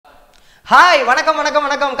Hi வணக்கம் வணக்கம்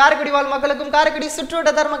வணக்கம் காரைக்குடி வாழ் மக்களுக்கும் காரைக்குடி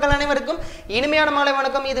சுற்றுவட்டார மக்கள் அனைவருக்கும் இனிமையான மாலை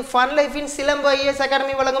வணக்கம். இது ஃபன் லைஃபின் சிலம்பு ஐஎஸ்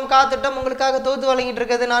அகாடமி வழங்கும் காத்திட்டம் உங்களுக்காக தொகுத்து வழங்கிட்டு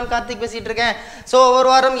இருக்குது. நான் கார்த்திக் பேசிட்டு இருக்கேன். ஸோ ஒரு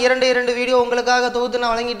வாரம் இரண்டு வீடியோ உங்களுக்காக தொகுத்து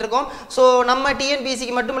நான் வழங்கிட்டு இருக்கோம். ஸோ நம்ம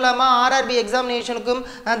டிஎன்பிசிக்கு மட்டும் இல்லாமல் ஆர்ஆர்பி எக்ஸாமினேஷனுக்கும்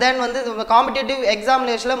தென் வந்து காம்படிட்டிவ்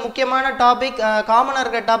எக்ஸாமினேஷனில் முக்கியமான டாபிக் காமனாக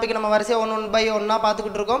இருக்கிற டாபிக் நம்ம வரிசையாக ஒன் பை ஒன்றா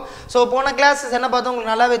பார்த்துக்கிட்டு இருக்கோம். ஸோ போன கிளாஸ் என்ன பார்த்தோம்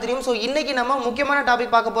உங்களுக்கு நல்லாவே தெரியும். ஸோ இன்னைக்கு நம்ம முக்கியமான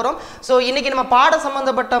டாபிக் பார்க்க போகிறோம். ஸோ இன்னைக்கு நம்ம பாட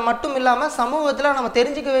சம்மந்தப்பட்ட மட்டும் இல்லாமல் சமூகத்தில் நம்ம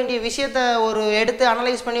தெரிஞ்சுக்க வேண்டிய விஷயத்தை ஒரு எடுத்து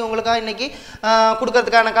அனலைஸ் பண்ணி உங்களுக்காக இன்னைக்கு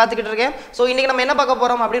கொடுக்கறதுக்காக நான் காத்துக்கிட்டு இருக்கேன். ஸோ இன்னைக்கு நம்ம என்ன பார்க்க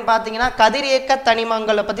போகிறோம் அப்படின்னு பார்த்தீங்கன்னா கதிரியக்க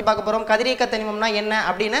தனிமங்களை பற்றி பார்க்க போகிறோம். கதிரியக்க தனிமம்னா என்ன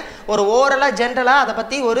அப்படின்னு ஒரு ஓரலாக ஜென்ரலாக அதை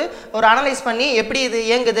பற்றி ஒரு அனலைஸ் பண்ணி எப்படி இது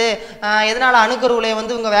இயங்குது, எதனால் அணுக்கருவிலை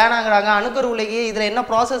வந்து இவங்க வேணாங்கிறாங்க, அணுக்கருவிலைக்கு இதில் என்ன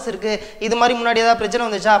ப்ராசஸ் இருக்குது, இது மாதிரி முன்னாடி ஏதாவது பிரச்சனை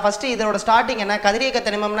வந்துச்சா, ஃபஸ்ட்டு இதோட ஸ்டார்டிங் என்ன, கதிரியக்க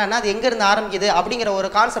தனிமம்னா என்ன, அது எங்கேருந்து ஆரம்பிக்குது அப்படிங்கிற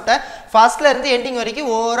ஒரு கான்செப்டை ஃபர்ஸ்ட்ல இருந்து எண்டிங்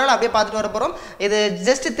வரைக்கும் ஓவரால் அப்படியே பார்த்துட்டு வர போகிறோம். இது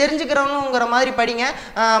ஜஸ்ட் தெரிஞ்சுக்கிறவனுங்கிற மாதிரி படிங்க,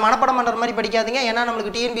 மனப்படம் பண்ணுற மாதிரி படிக்காதீங்க. ஏன்னா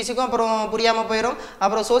நம்மளுக்கு டிஎன்பிசிக்கும் அப்புறம் புரியாமல் போயிடும்,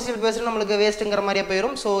 அப்புறம் சோசியல் பேஸ்டு நம்மளுக்கு வேஸ்ட்டுங்கிற மாதிரியே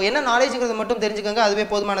போயிடும். ஸோ என்ன நாலேஜுங்கிறது மட்டும் தெரிஞ்சுக்கோங்க, அதுவே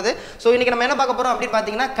போதுமானது. ஸோ இன்றைக்கி நம்ம என்ன பார்க்க போகிறோம் அப்படின்னு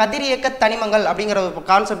பார்த்தீங்கன்னா கதிரியக்க தனிமங்கள் அப்படிங்கிற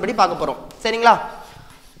கான்செப்ட் படி பார்க்க போகிறோம். சரிங்களா?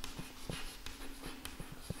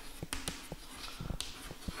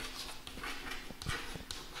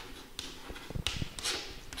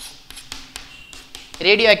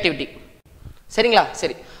 Radio activity. சரிங்களா?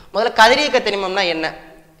 சரி, முதல்ல கதிரியக்க தனிமம்னா என்ன,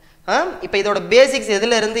 இப்போ இதோட பேசிக்ஸ்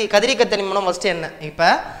எதுல இருந்து கதிரியக்க தனிமம்னா ஃபஸ்ட்டு என்ன, இப்போ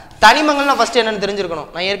தனிமங்கள்னா ஃபஸ்ட்டு என்னன்னு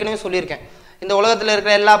தெரிஞ்சிருக்கணும். நான் ஏற்கனவே சொல்லியிருக்கேன், இந்த உலகத்தில்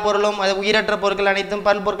இருக்கிற எல்லா பொருளும், அது உயிரற்ற பொருட்கள் அனைத்தும்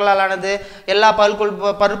பல்பொருட்களால் ஆனது, எல்லா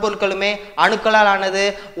பல்பொருட்களுமே அணுக்களால் ஆனது,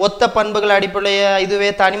 ஒத்த பண்புகள் அடிப்படையை இதுவே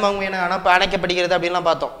தனிமம் என அணைக்கப்படுகிறது அப்படின்லாம்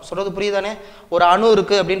பார்த்தோம். சொல்கிறது புரியுதானே? ஒரு அணு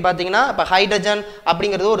இருக்குது அப்படின்னு பார்த்தீங்கன்னா இப்போ ஹைட்ரஜன்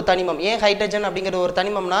அப்படிங்கிறது ஒரு தனிமம். ஏன் ஹைட்ரஜன் அப்படிங்கிறது ஒரு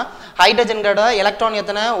தனிமம்னா ஹைட்ரஜன்களோட எலக்ட்ரான்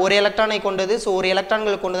எத்தனை, ஒரு எலக்ட்ரானை கொண்டது. ஸோ ஒரு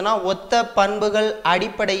எலக்ட்ரான்கள் கொண்டதுன்னா ஒத்த பண்புகள்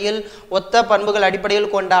அடிப்படையில்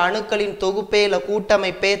கொண்ட அணுக்களின் தொகுப்பே இல்லை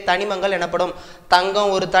கூட்டமைப்பே தனிமங்கள் எனப்படும்.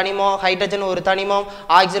 தங்கம் ஒரு தனிமம், ஹைட்ரஜன் ஒரு தனிமம்,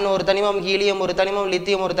 ஆக்சிஜன் ஒரு தனிமம், ஹீலியம் ஒரு தனிமம்,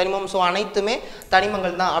 லித்தியம் ஒரு தனிமம். ஸோ அனைத்துமே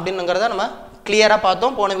தனிமங்கள் தான் அப்படின்னுங்கிறத நம்ம கிளியராக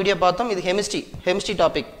பார்த்தோம், போன வீடியோ பார்த்தோம். இது கெமிஸ்ட்ரி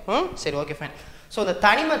டாபிக். சரி, ஓகே, ஃபைன். ஸோ இந்த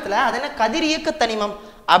தனிமத்தில் அது என்ன கதிரியக்க தனிமம்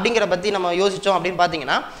அப்படிங்கிற பற்றி நம்ம யோசித்தோம் அப்படின்னு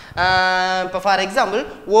பார்த்தீங்கன்னா இப்போ ஃபார் எக்ஸாம்பிள்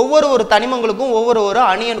ஒவ்வொரு தனிமங்களுக்கும் ஒவ்வொரு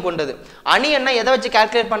அணியன் கொண்டது. அணியன்னா எதை வச்சு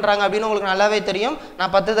கால்குலேட் பண்ணுறாங்க அப்படின்னு உங்களுக்கு நல்லாவே தெரியும்.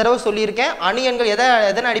 நான் 10 தடவை சொல்லியிருக்கேன். அணியன்கள்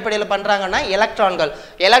எதன் அடிப்படையில் பண்ணுறாங்கன்னா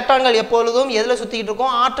எலக்ட்ரான்கள் எப்பொழுதும் எதில் சுற்றிக்கிட்டு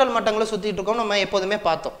இருக்கோம், ஆற்றல் மட்டங்களை சுற்றிட்டு இருக்கோம் நம்ம எப்போதுமே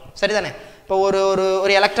பார்த்தோம். சரிதானே? இப்போ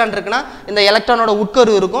ஒரு எலக்ட்ரான் இருக்குன்னா இந்த எலக்ட்ரானோட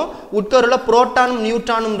உட்கரு இருக்கும், உட்கருவில் புரோட்டானும்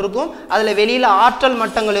நியூட்ரானும் இருக்கும், அதில் வெளியில் ஆற்றல்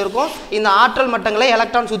மட்டங்கள் இருக்கும். இந்த ஆற்றல் மட்டங்களை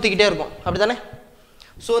எலக்ட்ரான் சுற்றிக்கிட்டே இருக்கும். அப்படி தானே?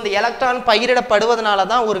 ஸோ இந்த எலக்ட்ரான் பகிரிடப்படுவதனால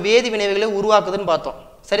தான் ஒரு வேதி வினைவுகளை உருவாக்குதுன்னு பார்த்தோம்.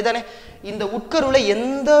 சரிதானே? இந்த உட்கருவில்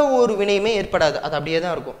எந்த ஒரு வினையுமே ஏற்படாது, அது அப்படியே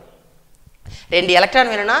தான் இருக்கும். 2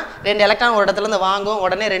 எலக்ட்ரான் வேணும்னா 2 எலக்ட்ரான் ஒரு இடத்துல இருந்து வாங்கும்,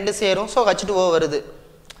 உடனே 2 சேரும். ஸோ H2O வருது,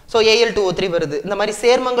 ஸோ Al2O3 வருது. இந்த மாதிரி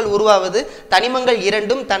சேர்மங்கள் உருவாவது தனிமங்கள்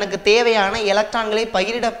இரண்டும் தனக்கு தேவையான எலக்ட்ரான்களை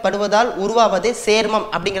பகிரிடப்படுவதால் உருவாவதே சேர்மம்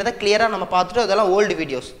அப்படிங்கிறத கிளியராக நம்ம பார்த்துட்டு அதெல்லாம் ஓல்டு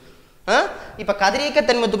வீடியோஸ். இப்போ கதிரியக்க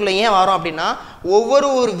தனிமத்துக்குள்ள ஏன் வரோம் அப்படின்னா ஒவ்வொரு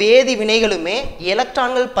வேதி வினைகளுமே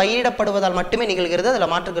எலக்ட்ரான்கள் பயிரிடப்படுவதால் மட்டுமே நிகழ்கிறது,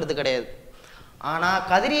 அதில் மாற்றுக்கிறது கிடையாது. ஆனால்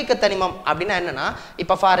கதிரியக்க தனிமம் அப்படின்னா என்னன்னா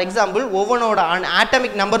இப்போ ஃபார் எக்ஸாம்பிள் ஒவ்வொன்றோட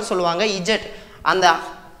ஆட்டமிக் நம்பர் சொல்லுவாங்க இஜெட். அந்த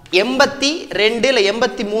 82 இல்லை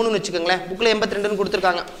 83ன்னு வச்சுக்கோங்களேன், புக்கில் 82ன்னு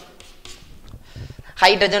கொடுத்துருக்காங்க.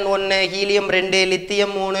 ஹைட்ரஜன் 1, ஹீலியம் 2,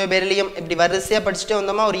 லித்தியம் 3, பெரிலியம், இப்படி வரிசையாக படிச்சுட்டே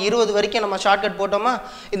வந்தோமா ஒரு 20 வரைக்கும் நம்ம ஷார்ட்கட் போட்டோமா.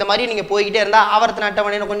 இந்த மாதிரி நீங்கள் போய்கிட்டே இருந்தால் ஆவர்த்தன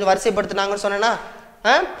அட்டவணையை கொஞ்சம் வரிசைப்படுத்தினாங்கன்னு சொன்னேன்னா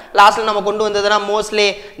லாஸ்ட்டில் நம்ம கொண்டு வந்ததுன்னா மோஸ்ட்லி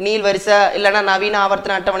நீல் வரிசை இல்லைன்னா நவீன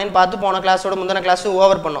ஆவர்த்தன அட்டவணைன்னு பார்த்து போன கிளாஸோட முந்தின கிளாஸ்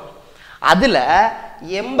ஓவர் பண்ணோம். அதில்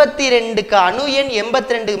 82க்கு அணு எண்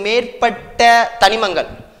 82 மேற்பட்ட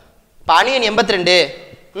தனிமங்கள், இப்போ அணு எண் 82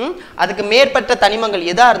 அதுக்கு மேற்பட்ட தனிமங்கள்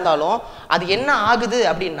எதாக இருந்தாலும் அது என்ன ஆகுது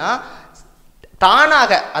அப்படின்னா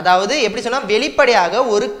தானாக, அதாவது எப்படி சொன்னால் வெளிப்படையாக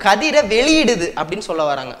ஒரு கதிரை வெளியிடுது அப்படின்னு சொல்ல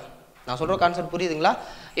வராங்க. நான் சொல்கிற கான்செப்ட் புரியுதுங்களா?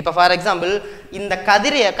 இப்போ ஃபார் எக்ஸாம்பிள் இந்த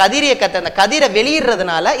கதிரியக்கத்தை அந்த கதிரை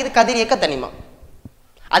வெளியிடுறதுனால இது கதிரியக்க தனிமம்.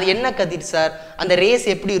 அது என்ன கதிர் சார், அந்த ரேஸ்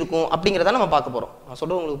எப்படி இருக்கும் அப்படிங்கிறத நம்ம பார்க்க போகிறோம். நான்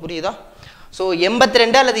சொல்கிறது உங்களுக்கு புரியுதா? ஸோ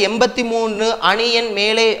 82 அல்லது 83 அணு எண்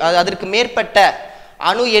மேலே அதற்கு மேற்பட்ட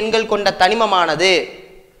அணு எண்கள் கொண்ட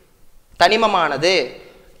தனிமமானது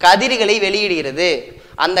கதிர்களை வெளியிடுகிறது.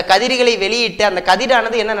 அந்த கதிர்களை வெளியிட்டு அந்த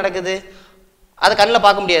கதிரானது என்ன நடக்குது, அதை கண்ணில்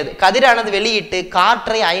பார்க்க முடியாது. கதிரானது வெளியிட்டு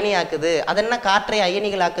காற்றை அயனியாக்குது. அது என்ன காற்றை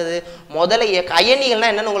அயனிகளாக்குது? முதல்ல அயனிகள்னா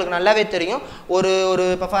என்னன்னு உங்களுக்கு நல்லாவே தெரியும். ஒரு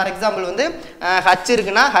இப்போ ஃபார் எக்ஸாம்பிள் வந்து ஹச்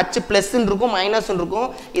இருக்குன்னா H+ இருக்கும் மைனஸ் இருக்கும்.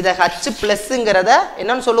 இதை H+ங்கிறத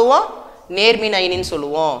என்னன்னு சொல்லுவோம், நேர்மின் அயனின்னு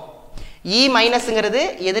சொல்லுவோம். E மைனஸ்ங்கிறது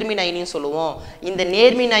எதிர்மின் அயனியும் சொல்லுவோம். இந்த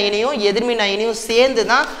நேர்மின் அயனியும் எதிர்மின் அயனியும் சேர்ந்து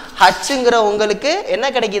தான் Hங்கிற உங்களுக்கு என்ன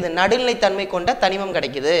கிடைக்குது, நடுநிலை தன்மை கொண்ட தனிமம்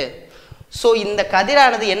கிடைக்குது. ஸோ இந்த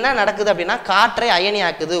கதிரானது என்ன நடக்குது அப்படின்னா காற்றை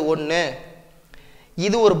அயனியாக்குது. ஒன்று,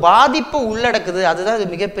 இது ஒரு பாதிப்பு உள்ளடக்குது, அதுதான்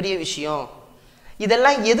இது மிகப்பெரிய விஷயம்.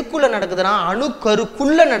 இதெல்லாம் எதுக்குள்ள நடக்குதுன்னா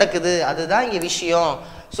அணுக்கருக்குள்ள நடக்குது, அதுதான் இங்க விஷயம்.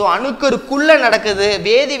 ஸோ அணுக்கருக்குள்ள நடக்குது.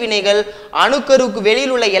 வேதி வினைகள் அணுக்கருக்கு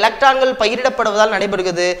வெளியில் உள்ள எலக்ட்ரான்கள் பகிரிடப்படுவதால்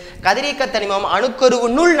நடைபெறுகிறது. கதிரியக்க தனிமம்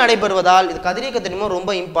அணுக்கருவுனுள் நடைபெறுவதால் இது கதிரியக்க தனிமம்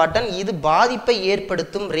ரொம்ப இம்பார்ட்டன்ட். இது பாதிப்பை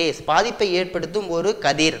ஏற்படுத்தும் ரேஸ், பாதிப்பை ஏற்படுத்தும் ஒரு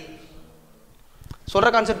கதிர். சொல்ற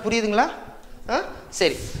கான்செப்ட் புரியுதுங்களா?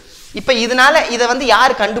 சரி, இப்போ இதனால இதை வந்து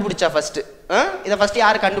யார் கண்டுபிடிச்சா ஃபர்ஸ்ட், இதை ஃபர்ஸ்ட்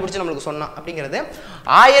யார் கண்டுபிடிச்சு நம்மளுக்கு சொன்னா அப்படிங்கிறது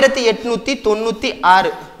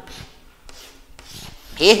 1896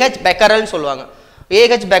 ஏஹெச் பெக்கரல்னு சொல்லுவாங்க.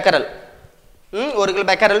 ஏஹெச் பெக்கரல் ஒரு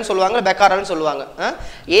பெக்கரல்னு சொல்லுவாங்க, பெக்காரல்னு சொல்லுவாங்க.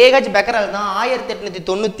 ஏஹெச் பெக்கரல் தான்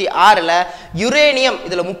 1896 யுரேனியம்.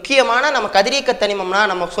 இதுல முக்கியமான நம்ம கதிரியக்க தனிமம்னா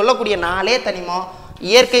நம்ம சொல்லக்கூடிய 4 தனிமம்,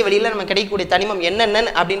 இயற்கை வழியில் நம்ம கிடைக்கக்கூடிய தனிமம்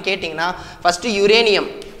என்னென்னு அப்படின்னு கேட்டிங்கன்னா ஃபர்ஸ்ட் யுரேனியம்,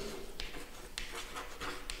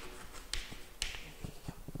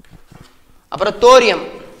 அப்புறம் தோரியம்,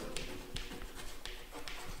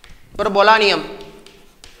 அப்புறம் பொலானியம்,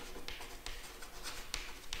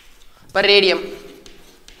 அப்புறம் ரேடியம்.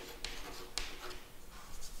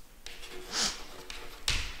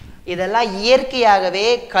 இதெல்லாம் இயற்கையாகவே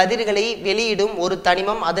கதிர்களை வெளியிடும் ஒரு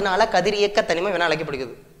தனிமம், அதனால கதிரியக்க தனிமம் என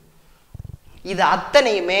அழைக்கப்படுகிறது. இது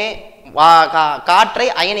அத்தனையுமே காற்றை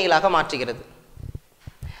அயனிகளாக மாற்றுகிறது.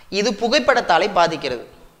 இது புகைப்படத்தாலை பாதிக்கிறது.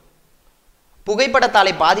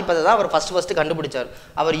 புகைப்படத்தாலை பாதிப்பதை தான் அவர் ஃபர்ஸ்ட் கண்டுபிடிச்சார்.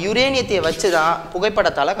 அவர் யுரேனியத்தை வச்சு தான்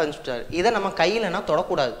புகைப்படத்தாலை கண்டுபிடிச்சார். இதை நம்ம கையிலனா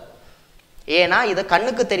தொடக்கூடாது, ஏன்னா இதை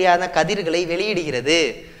கண்ணுக்கு தெரியாத கதிர்களை வெளியிடுகிறது,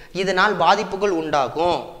 இதனால் பாதிப்புகள்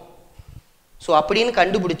உண்டாகும். ஸோ அப்படின்னு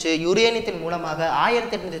கண்டுபிடிச்சு யுரேனியத்தின் மூலமாக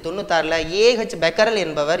 1896 ஏஹெச் பெக்கரல்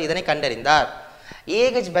என்பவர் இதனை கண்டறிந்தார்.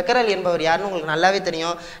 ஏஹெச் பெக்கரல் என்பவர் யாருன்னு உங்களுக்கு நல்லாவே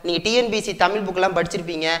தெரியும். நீங்கள் டிஎன்பிசி தமிழ் புக்கெல்லாம்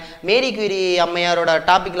படிச்சிருப்பீங்க. மேரி குயிரி அம்மையாரோட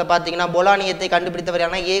டாப்பிக்கில் பார்த்தீங்கன்னா பொலானியத்தை கண்டுபிடித்தவர்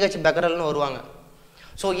யாருன்னா ஏஹெச் பெக்கரல்னு வருவாங்க.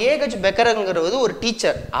 ஸோ ஏஹெச் பெக்கரல்ங்கிறது ஒரு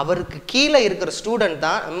டீச்சர், அவருக்கு கீழே இருக்கிற ஸ்டூடெண்ட்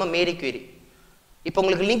தான் நம்ம மேரி குயிரி. இப்போ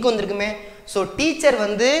உங்களுக்கு லிங்க் வந்திருக்குமே. ஸோ டீச்சர்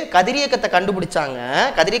வந்து கதிரியக்கத்தை கண்டுபிடிச்சாங்க,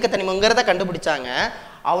 கதிரியக்க தனிமங்கிறத கண்டுபிடிச்சாங்க.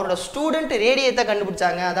 அவரோட ஸ்டூடெண்ட் ரேடியத்தை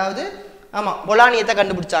கண்டுபிடிச்சாங்க, அதாவது ஆமாம் பொலானியத்தை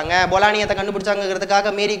கண்டுபிடிச்சாங்க. பொலானியத்தை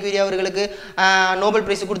கண்டுபிடிச்சாங்கிறதுக்காக மேரி குயிரி அவர்களுக்கு நோபல்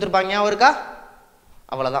பிரைஸ் கொடுத்துருப்பாங்க அவருக்கா?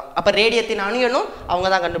 அவ்வளோதான். அப்போ ரேடியத்தின் அணு எண்ணும் அவங்க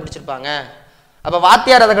தான் கண்டுபிடிச்சிருப்பாங்க. அப்போ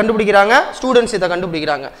வாத்தியார் அதை கண்டுபிடிக்கிறாங்க, ஸ்டூடெண்ட்ஸ் இதை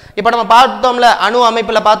கண்டுபிடிக்கிறாங்க. இப்போ நம்ம பார்த்தோம்ல அணு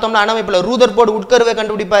அமைப்பில் பார்த்தோம்னா அணு அமைப்பில் ரூதர்போர்டு உட்கருவை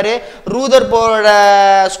கண்டுபிடிப்பாரு. ரூதர்போர்ட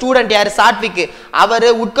ஸ்டூடெண்ட் யார்? சாட்விக். அவர்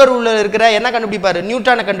உட்கருவில் இருக்கிற என்ன கண்டுபிடிப்பாரு?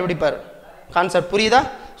 நியூட்ரானை கண்டுபிடிப்பார். கான்செப்ட் புரியுதா?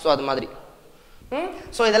 ஸோ அது மாதிரி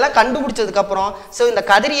ஸோ இதெல்லாம் கண்டுபிடிச்சதுக்கு அப்புறம் ஸோ இந்த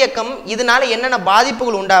கதிரியக்கம் இதனால என்னென்ன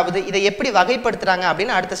பாதிப்புகள் உண்டாகுது, இதை எப்படி வகைப்படுத்துறாங்க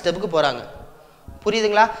அப்படின்னு அடுத்த ஸ்டெப்புக்கு போறாங்க.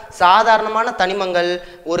 புரியுதுங்களா? சாதாரணமான தனிமங்கள்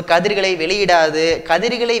ஒரு கதிர்களை வெளியிடாது,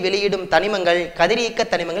 கதிர்களை வெளியிடும் தனிமங்கள் கதிரியக்க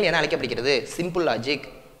தனிமங்கள் என அழைக்கப்படுகிறது. Simple logic.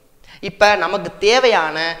 இப்போ நமக்கு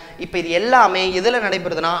தேவையான இப்போ இது எல்லாமே எதில்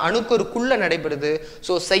நடைபெறுதுன்னா அணுக்கருக்குள்ள நடைபெறுது.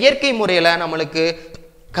 ஸோ செயற்கை முறையில் நம்மளுக்கு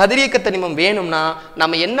கதிரியக்க தனிமம் வேணும்னா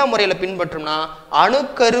நம்ம என்ன முறையில் பின்பற்றோம்னா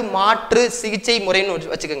அணுக்கரு மாற்று சிகிச்சை முறைன்னு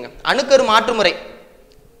வச்சுக்கோங்க. அணுக்கரு மாற்று முறை,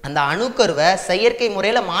 அந்த அணுக்கருவை செயற்கை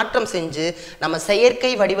முறையில் மாற்றம் செஞ்சு நம்ம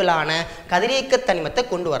செயற்கை வடிவிலான கதிரியக்க தனிமத்தை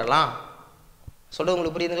கொண்டு வரலாம். சொல்றது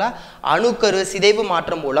உங்களுக்கு புரியுதுங்களா? அணுக்கரு சிதைவு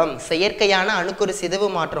மாற்றம் மூலம், செயற்கையான அணுக்கரு சிதைவு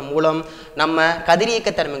மாற்றம் மூலம் நம்ம கதிரியக்க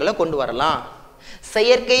தனிமங்களை கொண்டு வரலாம்.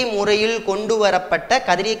 செயற்கை முறையில் கொண்டு வரப்பட்ட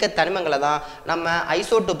கதிரியக்க தனிமங்களை தான் நம்ம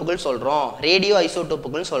ஐசோடோப்புகள் சொல்றோம், ரேடியோ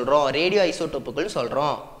ஐசோடோப்புகள் சொல்றோம், ரேடியோ ஐசோடோப்புகள்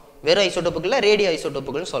சொல்றோம். வெறும் ஐசோடோப்புகள் ரேடியோ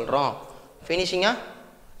ஐசோடோப்புகள் சொல்றோம். ஃபினிஷிங்கா?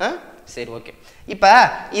 சரி, ஓகே. இப்போ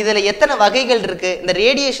இதில் எத்தனை வகைகள் இருக்கு? இந்த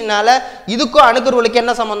ரேடியேஷனால இதுக்கும் அணுக்கருவுக்கு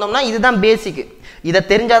என்ன சம்பந்தம்னா இதுதான் பேசிக். இதை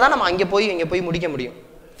தெரிஞ்சாதான் நம்ம அங்கே போய் இங்கே போய் முடிக்க முடியும்.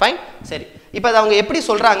 ஃபைன், சரி. இப்போ அதை அவங்க எப்படி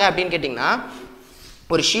சொல்றாங்க அப்படின்னு கேட்டிங்கன்னா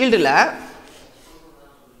ஒரு ஷீல்டில்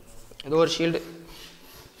ஏதோ ஒரு ஷீல்டு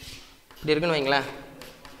இப்படி இருக்குன்னு வைங்களேன்.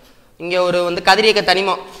 இங்கே ஒரு வந்து கதிரியக்க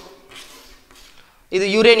தனிமம், இது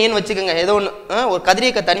யுரேனியன் வச்சுக்கோங்க, ஏதோ ஒன்று ஒரு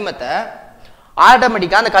கதிரியக்க தனிமத்தை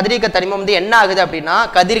ஆட்டோமேட்டிக்காக அந்த கதிரியக்க தனிமம் வந்து என்ன ஆகுது அப்படின்னா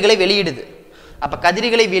கதிர்களை வெளியிடுது. அப்போ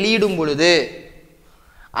கதிர்களை வெளியிடும் பொழுது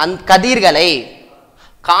அந்த கதிர்களை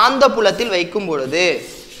காந்த புலத்தில் வைக்கும் பொழுது,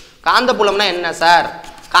 காந்த புலம்னா என்ன சார்?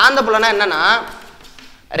 காந்த புலம்னா என்னன்னா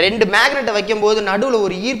ரெண்டு மேக்னெட்டை வைக்கும்போது நடுவில்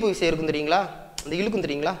ஒரு ஈர்ப்பு விசை இருக்கும் தெரியுங்களா, அந்த இழுக்கும்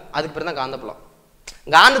தெரியுங்களா, அதுக்கு பேர் தான் காந்தப்புலம்.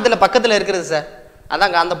 காந்தத்தில் பக்கத்தில் இருக்கிறது சார்,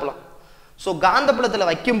 அதான் காந்தப்புலம். ஸோ காந்தப்புலத்தில்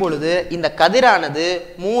வைக்கும் பொழுது இந்த கதிரானது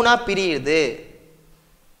மூணா பிரியுது.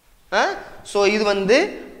 ஸோ இது வந்து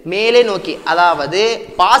மேலே நோக்கி, அதாவது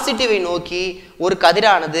பாசிட்டிவை நோக்கி ஒரு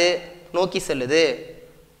கதிரானது நோக்கி செல்லுது.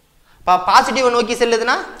 பாசிட்டிவை நோக்கி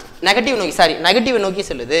செல்லுதுன்னா நெகட்டிவ் நோக்கி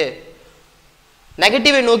செல்லுது.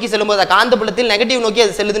 நெகட்டிவை நோக்கி செல்லும்போது காந்தப்புலத்தில் நெகட்டிவ் நோக்கி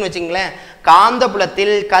அது செல்லுதுன்னு வச்சுங்களேன்.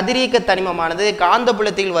 காந்தப்புலத்தில் கதிரியக்க தனிமமானது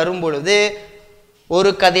காந்தப்புலத்தில் வரும் பொழுது ஒரு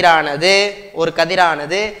கதிரானது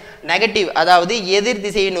நெகட்டிவ், அதாவது எதிர்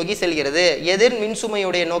திசையை நோக்கி செல்கிறது. எதிர்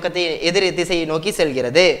மின்சுமையுடைய நோக்கத்தை எதிர் திசையை நோக்கி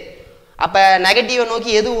செல்கிறது. அப்ப நெகட்டிவை நோக்கி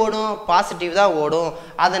எது ஓடும்? பாசிட்டிவ் தான் ஓடும்.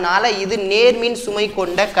 அதனால இது நேர்மின் சுமை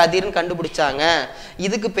கொண்ட கதிர்னு கண்டுபிடிச்சாங்க.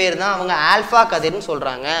 இதுக்கு பேர் தான் அவங்க ஆல்பா கதிர்னு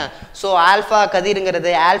சொல்றாங்க. ஸோ ஆல்பா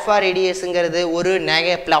கதிருங்கிறது, ஆல்பா ரேடியஸ்ங்கிறது ஒரு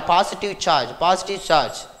பாசிட்டிவ்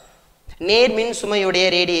சார்ஜ். நேர்மின் சுமையுடைய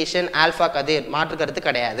ரேடியேஷன் ஆல்பா கதிர், மாற்று கருத்து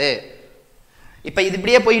கிடையாது. இப்ப இது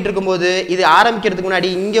இப்படியே போயிட்டு இருக்கும்போது இது ஆரம்பிக்கிறதுக்கு முன்னாடி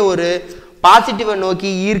இங்க ஒரு பாசிட்டிவை நோக்கி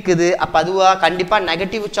ஈர்க்குது. அப்ப அதுவா கண்டிப்பா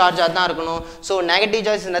நெகட்டிவ் சார்ஜா தான் இருக்கணும். So negative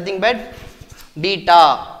charge is nothing but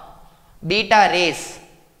beta race.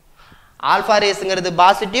 Alpha ரேஸ்ங்கிறது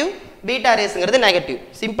positive, beta ரேஸ்ங்கிறது negative.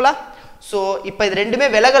 சிம்பிளா. ஸோ இப்போ இது ரெண்டுமே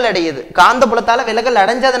விலகல் அடையுது. காந்தப்புலத்தால விலகல்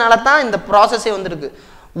அடைஞ்சதுனால தான் இந்த ப்ராசஸே வந்திருக்கு.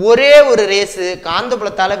 ஒரே ஒரு ரேஸு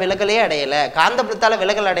காந்தப்புலத்தால விலகலே அடையலை. காந்தப்புலத்தால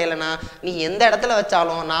விலகல் அடையலைன்னா நீ எந்த இடத்துல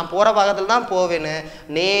வச்சாலும் நான் போகிற பாகத்தில் தான் போவேன்னு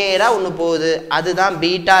நேராக ஒன்று போகுது. அதுதான்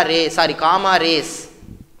gamma race.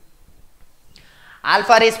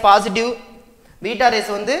 Alpha race positive, beta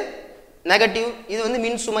race வந்து நெகட்டிவ். இது வந்து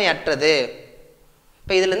மின் சுமை அற்றது.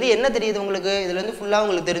 இப்போ இதுலேருந்து என்ன தெரியுது உங்களுக்கு? இதுலேருந்து ஃபுல்லாக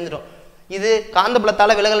உங்களுக்கு தெரிஞ்சிடும். இது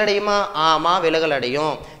காந்தப்புலத்தால விலகல் அடையுமா? ஆமா விலகல்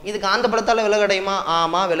அடையும். இது காந்தப்புலத்தால விலகல் அடையுமா?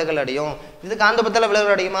 ஆமா விலகல் அடையும். இது காந்தப்புலத்தால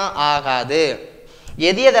விலகல் அடையுமா? ஆகாது.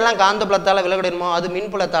 எதெல்லாம் காந்தப்புலத்தால விலகல் அடையுமோ அது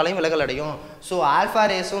மின்புலத்தாலையும் விலகல் அடையும். ஸோ ஆல்பா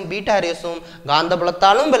ரேஸும் பீட்டா ரேஸும்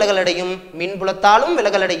காந்தப்புலத்தாலும் விலகல் அடையும், மின்புலத்தாலும்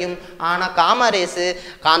விலகல் அடையும். ஆனால் காமா ரேஸு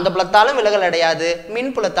காந்தப்புலத்தாலும் விலகல் அடையாது,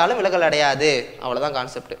 மின்புலத்தாலும் விலகல் அடையாது. அவ்வளோதான்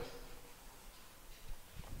கான்செப்ட்.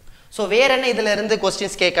 ஸோ வேற என்ன இதுல இருந்து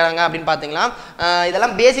கொஸ்டின்ஸ் கேட்குறாங்க அப்படின்னு பார்த்தீங்கன்னா,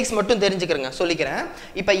 இதெல்லாம் பேசிக்ஸ் மட்டும் தெரிஞ்சுக்கிறேங்க, சொல்லிக்கிறேன்.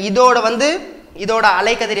 இப்போ இதோட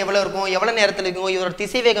அலைக்கதிர் எவ்வளோ இருக்கும், எவ்வளோ நேரத்தில் இருக்கும், இதோட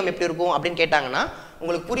திசைவேகம் எப்படி இருக்கும் அப்படின்னு கேட்டாங்கன்னா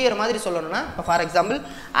உங்களுக்கு புரியுற மாதிரி சொல்லணும்னா, இப்போ for example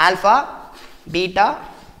alpha beta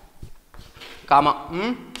gamma.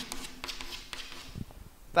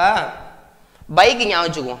 இப்போ பைக்கு ஞாபகம்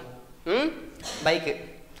வச்சுக்குவோம். பைக்கு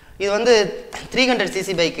இது வந்து 300cc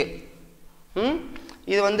பைக்கு.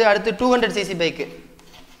 இது வந்து அடுத்து 200cc பைக்கு.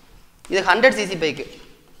 இது 100cc பைக்கு.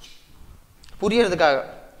 புரியறதுக்காக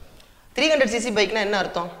 300cc பைக்னா என்ன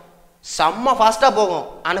அர்த்தம்? செம்ம ஃபாஸ்ட்டாக போகும்.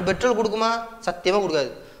 ஆனால் பெட்ரோல் கொடுக்குமா? சத்தியமாக கொடுக்காது.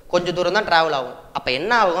 கொஞ்சம் தூரம் தான் ட்ராவல் ஆகும். அப்போ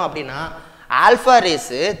என்ன ஆகும் அப்படின்னா, ஆல்ஃபா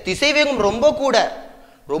ரேஸு திசைவேகம் ரொம்ப கூட,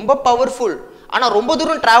 ரொம்ப பவர்ஃபுல், ஆனால் ரொம்ப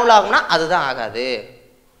தூரம் ட்ராவல் ஆகும்னா அதுதான் ஆகாது.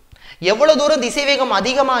 எவ்வளோ தூரம் திசைவேகம்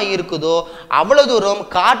அதிகமாக இருக்குதோ அவ்வளோ தூரம்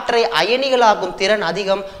காற்றை அயனிகளாக்கும் திறன்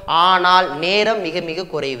அதிகம், ஆனால் நேரம் மிக மிக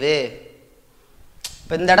குறைவு.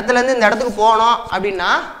 இப்போ இந்த இடத்துலேருந்து இந்த இடத்துக்கு போனோம் அப்படின்னா,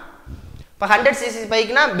 இப்போ 100cc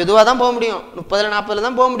பைக்குனா மெதுவாக தான் போக முடியும், 30-40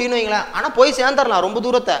 தான் போக முடியும்னு வைங்களேன். ஆனால் போய் சேர்ந்துடலாம் ரொம்ப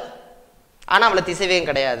தூரத்தை. ஆனால் அவ்வளோ திசைவேகம்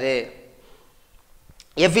கிடையாது.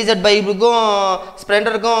 எஃப்இசட் பைக்குக்கும்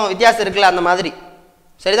ஸ்ப்ளெண்டருக்கும் வித்தியாசம் இருக்குல்ல, அந்த மாதிரி.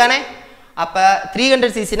 சரிதானே? அப்போ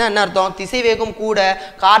 300cc என்ன அர்த்தம்? திசைவேகம் கூட,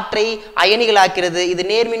 காற்றை அயனிகளாக்கிறது. இது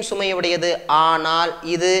நேர்மின் சுமையுடையது. ஆனால்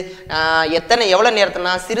இது எவ்வளோ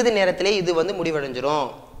நேரத்தில்னா சிறிது நேரத்திலே இது வந்து முடிவடைஞ்சிரும்.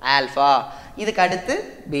 ஆல்ஃபா. இதுக்கு அடுத்து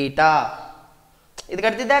பீட்டா. இதுக்கு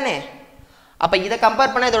அடுத்து தானே. அப்போ இதை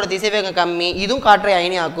கம்பேர் பண்ணால் இதோட திசைவேகம் கம்மி, இதுவும் காற்றை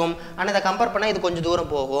அயனியாக்கும். ஆனால் இதை கம்பேர் பண்ணால் இது கொஞ்சம்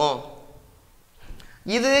தூரம் போகும்.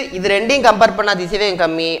 இது ரெண்டையும் கம்பேர் பண்ணால் திசைவேகம்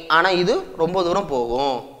கம்மி, ஆனால் இது ரொம்ப தூரம்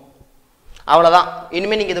போகும். அவ்வளோதான்.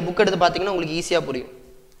 இனிமேல் நீங்கள் இந்த புக் எடுத்து பார்த்தீங்கன்னா உங்களுக்கு ஈஸியாக புரியும்.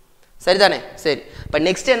 சரிதானே? சரி. இப்போ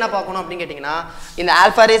நெக்ஸ்ட் என்ன பார்க்கணும் அப்படின்னு கேட்டிங்கன்னா, இந்த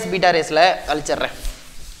ஆல்ஃபா ரேஸ் பீட்டா ரேஸில் கழிச்சிட்றேன்.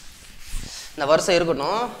 இந்த வருஷம்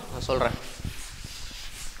இருக்கட்டும், நான் சொல்கிறேன்.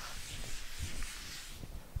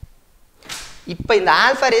 இப்போ இந்த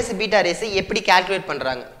ஆல்ஃபா ரேஸ் பீட்டா ரேஸ் எப்படி கால்குலேட்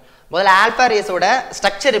பண்ணுறாங்க? முதல்ல ஆல்ஃபா ரேஸோட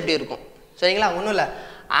ஸ்ட்ரக்சர் எப்படி இருக்கும்? சரிங்களா? ஒன்றும் இல்லை.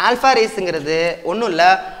 ஆல்ஃபா ரேஸுங்கிறது ஒன்றும் இல்லை,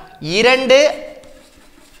 2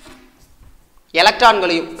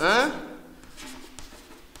 எலக்ட்ரான்களையும்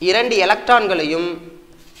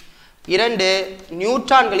 2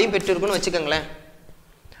 நியூட்ரான்களையும் பெற்றிருக்குன்னு வச்சுக்கோங்களேன்.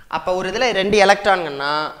 அப்போ ஒரு இதில் 2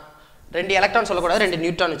 எலக்ட்ரான்கள்னா, 2 எலக்ட்ரான் சொல்லக்கூடாது, 2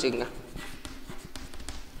 நியூட்ரான் வச்சுக்கோங்க.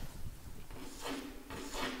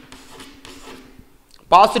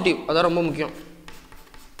 பாசிட்டிவ், அதான் ரொம்ப முக்கியம்.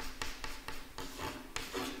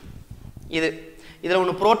 இதில்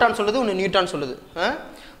ஒன்று புரோட்டான் சொல்லுது, ஒன்று நியூட்ரான் சொல்லுது.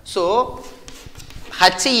 ஸோ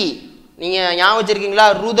HE நீங்கள் ஞாபகம் வச்சுருக்கீங்களா?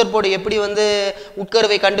 ரூதர்போர்டு எப்படி வந்து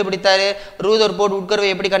உட்கருவை கண்டுபிடித்தாரு? ரூதர்போர்டு உட்கருவை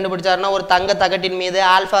எப்படி கண்டுபிடிச்சாருன்னா, ஒரு தங்க தகட்டின் மீது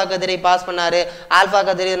ஆல்ஃபா கதிரை பாஸ் பண்ணார். ஆல்ஃபா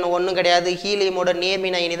கதிர் ஒன்றும் கிடையாது, ஹீலியமோட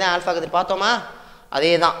நேர்மின் அயனி தான் ஆல்ஃபா கதிர். பார்த்தோமா?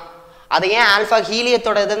 அதே தான். அதை ஏன் ஆல்ஃபா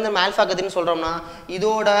ஹீலியத்தோட இது நம்ம ஆல்ஃபா கதிர்னு சொல்கிறோம்னா,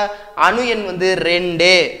 இதோட அணு எண் வந்து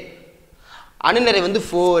 2, அணுநிறை வந்து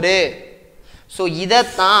 4. ஸோ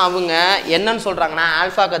இதைத்தான் அவங்க என்னன்னு சொல்கிறாங்கன்னா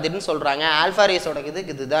ஆல்ஃபா கதிர்னு சொல்கிறாங்க. ஆல்ஃபா ரேஸோட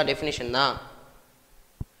இதுதான் டெஃபினிஷன் தான்.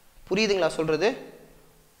 புரியுதுங்களா சொல்கிறது?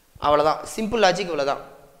 அவ்வளோதான், சிம்பிள் லாஜிக் இவ்வளோதான்.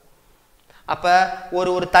 அப்போ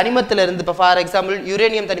ஒரு தனிமத்தில் இருந்து இப்போ ஃபார் எக்ஸாம்பிள்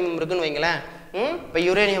யுரேனியம் தனிமம் இருக்குன்னு வைங்களேன். இப்போ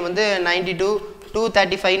யுரேனியம் வந்து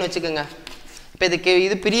 92-235 வச்சுக்கோங்க. இப்போ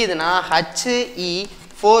இது பிரியுதுன்னா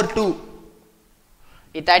HE42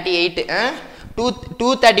 38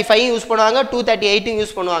 235 யூஸ் பண்ணுவாங்க, 238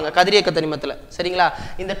 யூஸ் பண்ணுவாங்க கதிரியக்க தனிமத்தில். சரிங்களா?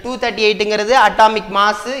 இந்த 238ங்கிறது அட்டாமிக்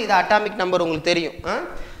மாசு, இது அட்டாமிக் நம்பர் உங்களுக்கு தெரியும்.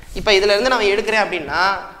 இப்போ இதுல இருந்து நான் எடுக்கிறேன் அப்படின்னா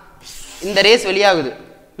இந்த ரேஸ் வெளியாகுது,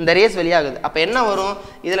 இந்த ரேஸ் வெளியாகுது. அப்போ என்ன வரும்?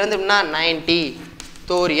 இதுல இருந்து எப்படின்னா 90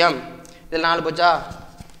 தோரியம், இதில் 4 போச்சா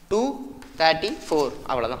 234,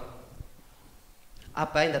 அவ்வளோதான்.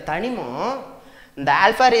 அப்போ இந்த தனிமம் இந்த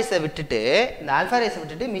ஆல்ஃபா ரேஸை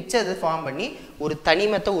விட்டுட்டு மிச்சத்தை ஃபார்ம் பண்ணி ஒரு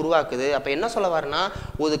தனிமத்தை உருவாக்குது. அப்போ என்ன சொல்ல வரேன்னா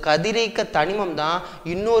ஒரு கதிரியக்க தனிமம் தான்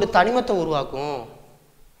இன்னொரு தனிமத்தை உருவாக்கும்,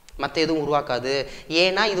 மற்ற எதுவும் உருவாக்காது.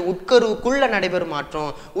 ஏன்னா இது உட்கருவுக்குள்ள நடைபெறும்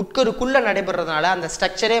மாற்றம். உட்கருக்குள்ள நடைபெறதுனால அந்த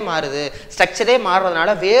ஸ்ட்ரக்சரே மாறுது. ஸ்ட்ரக்சரே மாறுறதுனால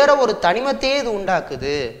வேற ஒரு தனிமத்தையே இது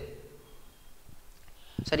உண்டாக்குது.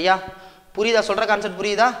 சரியா? புரியுதா? சொல்ற கான்செப்ட்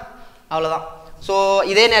புரியுதா? அவ்வளோதான். ஸோ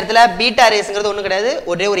இதே நேரத்தில் பீட்டா ரேஸுங்கிறது ஒன்றும் கிடையாது,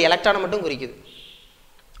 ஒரே ஒரு எலக்ட்ரானை மட்டும் குறிக்குது.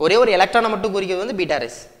 ஒரே ஒரு எலக்ட்ரானை மட்டும் குறிக்கிறது வந்து பீட்டா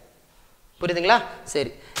ரேஸ். புரியுதுங்களா?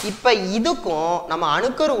 சரி, இப்போ இதுக்கும் நம்ம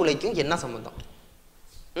அணுக்கரு உலைக்கும் என்ன சம்மந்தம்?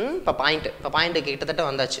 இப்போ பாயிண்ட் கிட்டத்தட்ட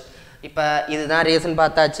வந்தாச்சு. இப்போ இதுதான் ரேஸ்ன்னு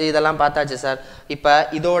பார்த்தாச்சு, இதெல்லாம் பார்த்தாச்சு சார். இப்போ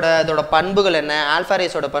இதோட பண்புகள் என்ன, ஆல்ஃபா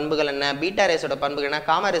ரேஸோட பண்புகள் என்ன, பீட்டா ரேஸோட பண்புகள் என்ன,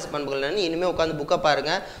 காமா ரேஸ் பண்புகள் என்னன்னு இனிமேல் உட்காந்து புக்கை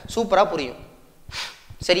பாருங்க, சூப்பராக புரியும்.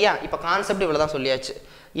 சரியா? இப்போ கான்செப்ட் இவ்வளோ தான் சொல்லியாச்சு.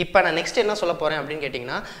 இப்போ நான் நெக்ஸ்ட் என்ன சொல்ல போகிறேன் அப்படின்னு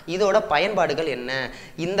கேட்டிங்கன்னா இதோட பயன்பாடுகள் என்ன.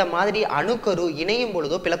 இந்த மாதிரி அணுக்கரு இணையும்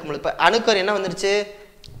பொழுதோ பிளக்கும் பொழுது, இப்போ அணுக்கரு என்ன வந்துருச்சு?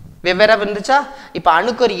 வெவ்வேறு வந்துருச்சா? இப்போ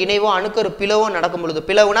அணுக்கரு இணைவோ அணுக்கரு பிளவோ நடக்கும் பொழுது,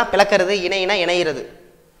 பிளவுனா பிளக்கிறது, இணையினா இணைகிறது.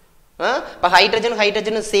 இப்போ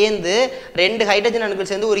ஹைட்ரஜன் சேர்ந்து 2 ஹைட்ரஜன்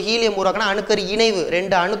அணுக்கள் சேர்ந்து ஒரு ஹீலியம் உருவாக்கினா அணுக்கரு இணைவு,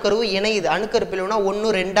 2 அணுக்கருவும் இணையுது. அணுக்கரு பிளவுனா 1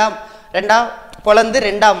 2 பொலந்து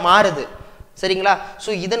 2 மாறுது. சரிங்களா? ஸோ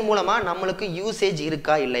இதன் மூலமாக நம்மளுக்கு யூசேஜ்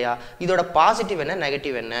இருக்கா இல்லையா, இதோட பாசிட்டிவ் என்ன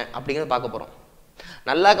நெகட்டிவ் என்ன அப்படிங்கிறத பார்க்க போகிறோம்.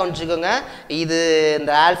 நல்லா கவனிச்சுக்கோங்க. இது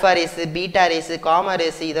இந்த alpha race, beta race, gamma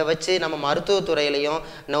race இதை வச்சு நம்ம மருத்துவத்துறையிலையும்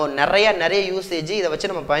நிறைய யூசேஜ் இதை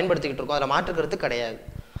வச்சு நம்ம பயன்படுத்திக்கிட்டு இருக்கோம், அதில் மாற்றுக்கிறது கிடையாது.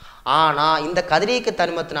 ஆனால் இந்த கதிரியக்க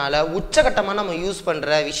தனிமத்தினால உச்சகட்டமாக நம்ம யூஸ்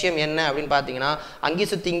பண்ணுற விஷயம் என்ன அப்படின்னு பார்த்தீங்கன்னா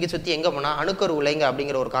அங்கே சுற்றி எங்கே போனால் அணுக்கரு உலைங்க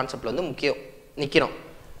அப்படிங்கிற ஒரு கான்செப்டில் வந்து நிற்கிறோம்.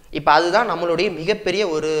 இப்போ அதுதான் நம்மளுடைய மிகப்பெரிய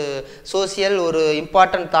ஒரு சோசியல் ஒரு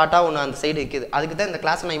இம்பார்ட்டன்ட் தாட்டாக ஒன்று அந்த சைடு இருக்குது. அதுக்கு தான் இந்த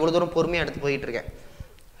கிளாஸ் நான் இவ்வளோ தூரம் பொறுமையாக எடுத்து போயிட்டு இருக்கேன்.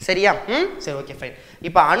 சரியா? சரி, ஓகே, ஃபைன்.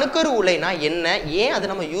 இப்போ அணுக்கரு உலைனா என்ன, ஏன்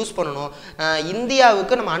அது நம்ம யூஸ் பண்ணணும்?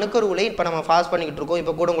 இந்தியாவுக்கு நம்ம அணுக்கரு உலை இப்போ நம்ம ஃபாஸ்ட் பண்ணிக்கிட்டு இருக்கோம்.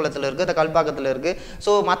 இப்போ கூடங்குளத்தில் இருக்குது, இந்த கல்பாக்கத்தில் இருக்குது.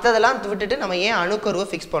 ஸோ மற்றதெல்லாம் விட்டுட்டு நம்ம ஏன் அணுக்கருவை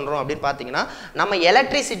ஃபிக்ஸ் பண்ணுறோம் அப்படின்னு பார்த்தீங்கன்னா நம்ம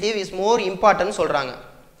எலக்ட்ரிசிட்டி இஸ் மோர் இம்பார்ட்டன்ட் சொல்கிறாங்க.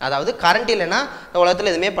 அதாவது கரண்ட் இல்லைன்னா இந்த உலகத்தில்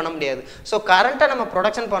எதுவுமே பண்ண முடியாது. ஸோ கரண்ட்டை நம்ம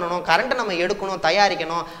ப்ரொடக்ஷன் பண்ணணும், கரண்ட்டை நம்ம எடுக்கணும்,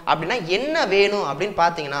 தயாரிக்கணும் அப்படின்னா என்ன வேணும் அப்படின்னு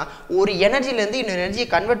பார்த்தீங்கன்னா ஒரு எனர்ஜிலேருந்து இன்னொரு எனர்ஜியை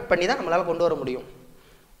கன்வெர்ட் பண்ணி தான் நம்மளால் கொண்டு வர முடியும்.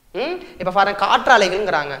 இப்போ பாருங்க,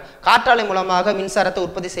 காற்றாலைகள்ங்கிறாங்க, காற்றாலை மூலமாக மின்சாரத்தை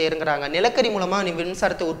உற்பத்தி செய்யறங்கிறாங்க, நிலக்கரி மூலமாக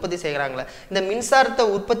மின்சாரத்தை உற்பத்தி செய்கிறாங்களே. இந்த மின்சாரத்தை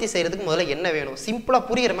உற்பத்தி செய்யறதுக்கு முதல்ல என்ன வேணும்? சிம்பிளாக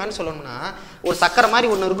புரியுற மாதிரி சொல்லணும்னா ஒரு சக்கரை மாதிரி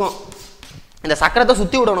ஒன்று இருக்கும், இந்த சக்கரத்தை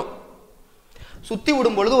சுற்றி விடணும். சுற்றி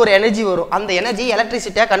விடும் பொழுது ஒரு எனர்ஜி வரும், அந்த எனர்ஜி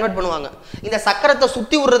எலக்ட்ரிசிட்டியாக கன்வெர்ட் பண்ணுவாங்க. இந்த சக்கரத்தை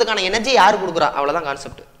சுற்றி விடுறதுக்கான எனர்ஜி யார் கொடுக்குறா? அவ்வளோதான்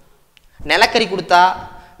கான்செப்ட். நிலக்கரி கொடுத்தா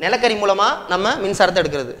நிலக்கரி மூலமாக நம்ம மின்சாரத்தை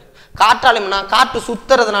எடுக்கிறது. காற்றாலைனா காற்று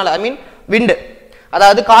சுற்றுறதுனால, ஐ மீன் விண்டு,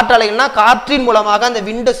 அதாவது காற்றாலைன்னா காற்றின் மூலமாக அந்த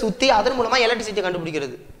விண்டை சுற்றி அதன் மூலமாக எலக்ட்ரிசிட்டி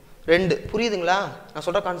கண்டுபிடிக்கிறது. 2 புரியுதுங்களா நான்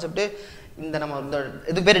சொல்கிற கான்செப்ட்? இந்த நம்ம இந்த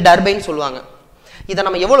இது பேர் டர்பைன்னு சொல்லுவாங்க. இதை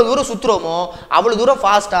நம்ம எவ்வளோ தூரம் சுற்றுறோமோ அவ்வளோ தூரம்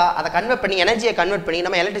ஃபாஸ்ட்டாக அதை கன்வெர்ட் பண்ணி எனர்ஜியை கன்வெர்ட் பண்ணி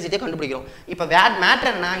நம்ம எலக்ட்ரிசிட்டியை கண்டுபிடிக்கிறோம். இப்போ மேட்ரு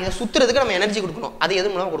என்னன்னா இதை சுற்றுறதுக்கு நம்ம எனர்ஜி கொடுக்கணும். அது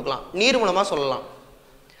எது மூலமாக கொடுக்கலாம்? நீர் மூலமாக சொல்லலாம்.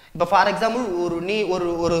 இப்போ ஃபார் எக்ஸாம்பிள்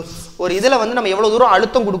ஒரு இதில் வந்து நம்ம எவ்வளோ தூரம்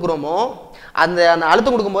அழுத்தம் கொடுக்குறோமோ அந்த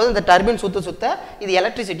அழுத்தம் கொடுக்கும்போது இந்த டர்பைன் சுற்ற இது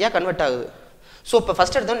எலக்ட்ரிசிட்டியாக கன்வெர்ட் ஆகுது. ஸோ இப்போ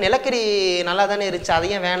ஃபஸ்ட் எடுத்தோம் நிலக்கரி நல்லா தானே இருந்துச்சு,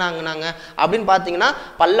 அதையும் வேணாங்கன்னாங்க அப்படின்னு பார்த்தீங்கன்னா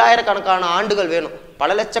பல்லாயிரக்கணக்கான ஆண்டுகள் வேணும்,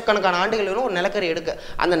 பல லட்சக்கணக்கான ஆண்டுகள் வேணும் ஒரு நிலக்கரி எடுக்க.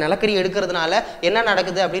 அந்த நிலக்கரி எடுக்கிறதுனால என்ன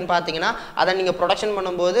நடக்குது அப்படின்னு பார்த்தீங்கன்னா அதை நீங்கள் ப்ரொடக்ஷன்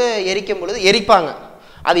பண்ணும்போது எரிக்கும் பொழுது எரிப்பாங்க.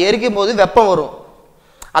 அது எரிக்கும் போது வெப்பம் வரும்,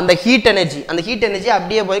 அந்த ஹீட் எனர்ஜி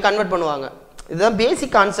அப்படியே போய் கன்வெர்ட் பண்ணுவாங்க. இதுதான்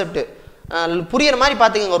பேசிக் கான்செப்ட். புரியுற மாதிரி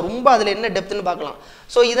பார்த்துக்கோங்க, ரொம்ப அதில் என்ன டெப்த்னு பார்க்கலாம்.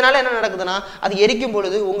 ஸோ இதனால் என்ன நடக்குதுன்னா அது எரிக்கும்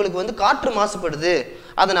பொழுது உங்களுக்கு வந்து காற்று மாசுபடுது,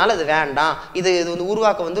 அதனால் அது வேண்டாம், இது வந்து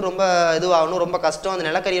உருவாக்க வந்து ரொம்ப இதுவாகணும், ரொம்ப கஷ்டம், அந்த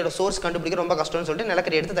நிலக்கரியோட சோர்ஸ் கண்டுபிடிக்க ரொம்ப கஷ்டம்னு சொல்லிட்டு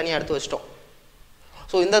நிலக்கரி எடுத்து தனியாக எடுத்து வச்சிட்டோம்.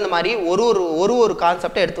 ஸோ இந்த மாதிரி ஒரு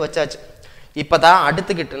கான்செப்டை எடுத்து வச்சாச்சு. இப்போ தான்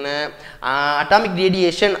அடுத்துக்கிட்டுன்னு அட்டாமிக்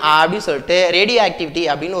ரேடியேஷன் அப்படின்னு சொல்லிட்டு ரேடியோ ஆக்டிவிட்டி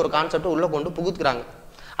அப்படின்னு ஒரு கான்செப்டை உள்ளே கொண்டு புகுத்துக்கிறாங்க.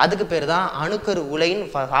 அதுக்கு பேர் தான் அணுக்கரு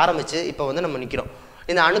உலைன்னு ஆரம்பிச்சு இப்போ வந்து நம்ம நிற்கிறோம்.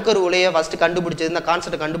 இந்த அணுக்கரு உலையை ஃபஸ்ட்டு கண்டுபிடிச்சது, இந்த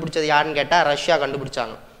கான்செப்டை கண்டுபிடிச்சது யாருன்னு கேட்டால் ரஷ்யா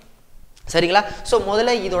கண்டுபிடிச்சாங்க. சரிங்களா? ஸோ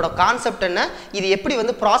முதல்ல இதோட கான்செப்ட் என்ன, இது எப்படி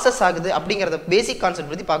வந்து ப்ராசஸ் ஆகுது அப்படிங்கிறத பேசிக்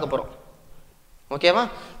கான்செப்ட் பற்றி பார்க்க போகிறோம். ஓகேவா?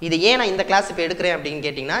 இது ஏன் நான் இந்த கிளாஸ் இப்போ எடுக்கிறேன் அப்படின்னு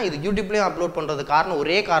கேட்டிங்கன்னா, இது யூடியூப்லேயும் அப்லோட் பண்ணுறது காரணம்,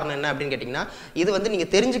 ஒரே காரணம் என்ன அப்படின்னு கேட்டிங்கன்னா, இது வந்து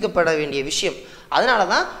நீங்கள் தெரிஞ்சுக்கப்பட வேண்டிய விஷயம். அதனால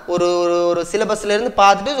தான் ஒரு ஒரு சிலபஸ்லேருந்து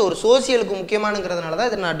பார்த்துட்டு ஒரு சோசியலுக்கு முக்கியமானங்கிறதுனால தான்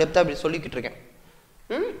இதை நான் டெப்த்தாக அப்படி சொல்லிக்கிட்டு இருக்கேன்.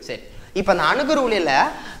 சரி, இப்போ அந்த அணுக்கரு உலையில்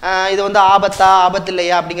இது வந்து ஆபத்து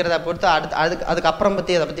இல்லையா அப்படிங்கிறத பொறுத்து அதுக்கப்புறம்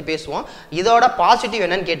பற்றி அதை பற்றி பேசுவோம். இதோட பாசிட்டிவ்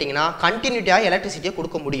என்னன்னு கேட்டிங்கன்னா, கண்டினியூட்டியாக எலக்ட்ரிசிட்டியை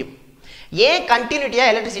கொடுக்க முடியும். ஏன்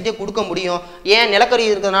கண்டினியூட்டியாக எலக்ட்ரிசிட்டியை கொடுக்க முடியும்? ஏன் நிலக்கரி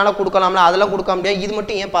இருக்கிறதுனால கொடுக்கலாம்ல, அதெல்லாம் கொடுக்க முடியாது, இது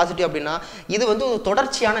மட்டும் ஏன் பாசிட்டிவ் அப்படின்னா, இது வந்து ஒரு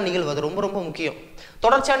தொடர்ச்சியான நிகழ்வு. அது ரொம்ப ரொம்ப முக்கியம்.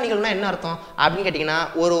 தொடர்ச்சியான நிகழ்வுனா என்ன அர்த்தம் அப்படின்னு கேட்டிங்கன்னா,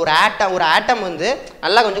 ஒரு ஆட்டம் வந்து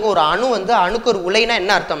நல்லா கொஞ்சம் ஒரு அணு வந்து அணுக்கரு உலைனா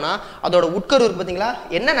என்ன அர்த்தம்னா, அதோட உட்கரு இருக்கு பார்த்தீங்களா,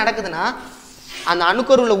 என்ன நடக்குதுன்னா அந்த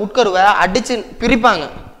அணுக்கருவில் உட்கருவை அடித்து பிரிப்பாங்க.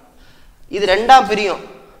 இது 2ஆ பிரியும்,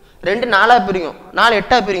 2 4ஆ பிரியும், 4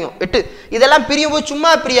 8ஆ பிரியும், 8 இதெல்லாம் பிரியும் போது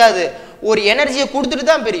சும்மா பிரியாது, ஒரு எனர்ஜியை கொடுத்துட்டு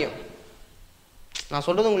தான் பிரியும். நான்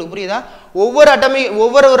சொல்றது உங்களுக்கு புரியுதா? ஒவ்வொரு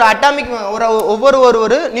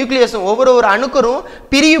நியூக்ளியஸும் ஒவ்வொரு அணுக்கரும்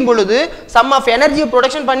பிரியும் பொழுது சம் ஆஃப் எனர்ஜியை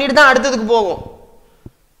ப்ரொடக்ஷன் பண்ணிட்டு தான் அடுத்ததுக்கு போகும்.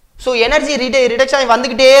 ஸோ எனர்ஜி ரிடக்ஷன்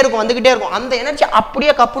வந்துக்கிட்டே இருக்கும். அந்த எனர்ஜி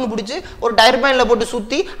அப்படியே கப்புன்னு பிடிச்சி ஒரு டர்பைனில் போட்டு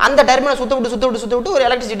சுற்றி அந்த டர்பைனை சுற்ற விட்டு ஒரு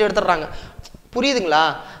எலக்ட்ரிசிட்டி எடுத்துடுறாங்க. புரியுதுங்களா?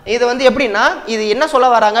 இது வந்து எப்படின்னா, இது என்ன சொல்ல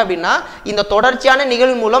வராங்க அப்படின்னா, இந்த தொடர்ச்சியான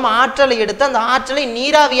நிகழ்வு மூலம் ஆற்றலை எடுத்து அந்த ஆற்றலை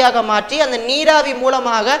நீராவியாக மாற்றி அந்த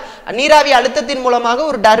நீராவி அழுத்தத்தின் மூலமாக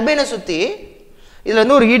ஒரு டர்பைனை சுற்றி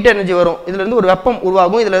இதுலேருந்து ஒரு ஹீட் எனர்ஜி வரும், இதுலேருந்து ஒரு வெப்பம்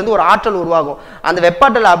உருவாகும், இதுலேருந்து ஒரு ஆற்றல் உருவாகும். அந்த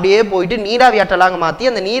வெப்பாற்றல் அப்படியே போயிட்டு நீராவி ஆற்றலாக மாற்றி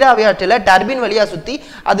அந்த நீராவி ஆற்றலை டர்பின் வழியாக சுற்றி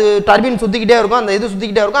அது டர்பின் சுற்றிக்கிட்டே இருக்கும், அந்த இது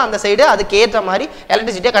சுற்றிக்கிட்டே இருக்கும், அந்த சைடு அதுக்கு ஏற்ற மாதிரி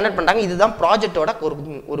எலக்ட்ரிசிட்டியை கனெக்ட் பண்ணுறாங்க. இதுதான் ப்ராஜெக்டோட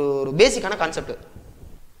ஒரு பேசிக்கான கான்செப்ட்.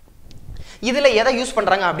 இதில் எதை யூஸ்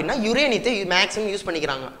பண்ணுறாங்க அப்படின்னா, யுரேனியத்தை மேக்ஸிமம் யூஸ்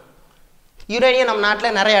பண்ணிக்கிறாங்க. யுரேனியம் நம்ம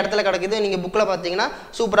நாட்டில் நிறைய இடத்துல கிடைக்குது. நீங்கள் புக்கில் பார்த்தீங்கன்னா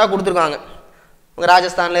சூப்பராக கொடுத்துருக்காங்க.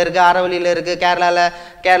 ராஜஸ்தானில் இருக்குது, அரவலியில் இருக்குது,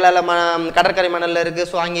 கேரளாவில் கடற்கரை மணலில் இருக்குது.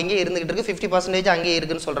 ஸோ அங்கங்கே இருந்துகிட்டு இருக்குது. 50% அங்கேயே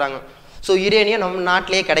இருக்குதுன்னு சொல்கிறாங்க. ஸோ யுரேனியம் நம்ம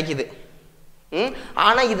நாட்டிலே கிடைக்குது.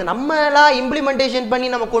 ஆனால் இது நம்மளாக இம்ப்ளிமெண்டேஷன் பண்ணி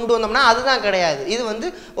நம்ம கொண்டு வந்தோம்னா அதுதான் கிடையாது. இது வந்து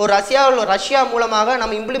ஒரு ரஷ்யா மூலமாக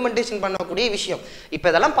நம்ம இம்ப்ளிமெண்டேஷன் பண்ணக்கூடிய விஷயம். இப்போ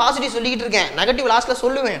இதெல்லாம் பாசிட்டிவ் சொல்லிக்கிட்டு இருக்கேன், நெகட்டிவ் லாஸ்ட்டில்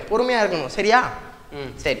சொல்லுவேன், பொறுமையாக இருக்கணும். சரியா?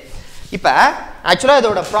 சரி, இப்போ ஆக்சுவலாக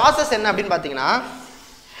இதோட ப்ராசஸ் என்ன அப்படின்னு பார்த்தீங்கன்னா,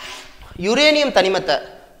 யுரேனியம் தனிமத்தை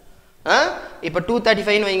இப்போ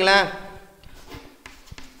 235 வைங்களேன்.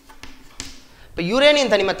 இப்போ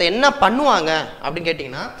யுரேனியம் தனிமத்தை என்ன பண்ணுவாங்க அப்படின்னு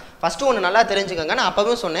கேட்டிங்கன்னா, ஃபஸ்ட்டு ஒன்று நல்லா தெரிஞ்சுக்கோங்க. நான்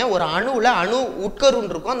அப்போவே சொன்னேன், ஒரு அணுவில் அணு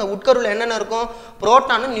உட்கருன்னு இருக்கும். அந்த உட்கருவில் என்னென்ன இருக்கும்?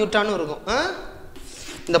 புரோட்டானும் நியூட்ரானும் இருக்கும்.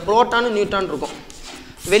 இந்த புரோட்டானும் நியூட்ரான் இருக்கும்,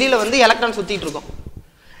 வெளியில் வந்து எலக்ட்ரான் சுற்றிட்டு இருக்கும்.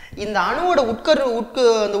 இந்த அணுவோட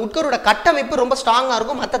அந்த உட்கரோட கட்டமைப்பு ரொம்ப ஸ்ட்ராங்காக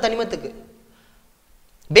இருக்கும். மற்ற தனிமத்துக்கு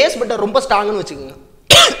பேஸ் பட்டர் ரொம்ப ஸ்ட்ராங்குன்னு வச்சுக்கோங்க.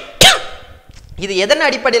 இது எதன்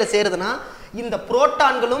அடிப்படையில் சேருதுன்னா, இந்த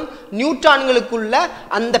புரோட்டான்களும் நியூட்ரான்களுக்குள்ள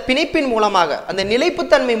அந்த பிணைப்பின் மூலமாக, அந்த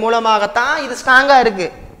நிலைப்புத்தன்மை மூலமாகத்தான் இது ஸ்ட்ராங்காக இருக்குது.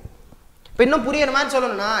 இப்போ இன்னும் புரியுற மாதிரி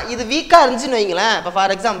சொல்லணும்னா, இது வீக்காக இருந்துச்சுன்னு வைங்களேன். இப்போ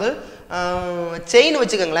ஃபார் எக்ஸாம்பிள் செயின்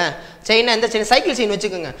வச்சுக்கோங்களேன். செயினை எந்த செயின்? சைக்கிள் செயின்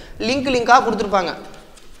வச்சுக்கோங்க. லிங்காக கொடுத்துருப்பாங்க,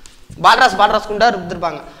 பால்ராஸ் குண்டா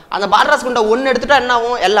கொடுத்துருப்பாங்க. அந்த பால்ராஸ் குண்டா ஒன்று எடுத்துட்டா என்ன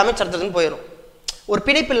ஆகும்? எல்லாமே சரத்துன்னு போயிடும், ஒரு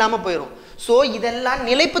பிணைப்பு இல்லாமல் போயிடும். ஸோ இதெல்லாம்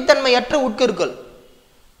நிலைப்புத்தன்மையற்ற உட்கருக்கள்.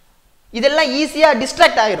 இதெல்லாம் ஈஸியாக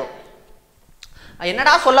டிஸ்ட்ராக்ட் ஆகிடும்.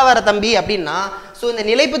 என்னடா சொல்ல வர தம்பி அப்படின்னா, ஸோ இந்த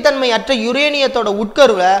நிலைப்புத்தன்மையற்ற யுரேனியத்தோட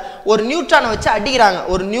உட்கருவை ஒரு நியூட்ரானை வச்சு அடிக்கிறாங்க,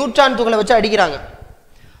 ஒரு நியூட்ரான் துகளை வச்சு அடிக்கிறாங்க.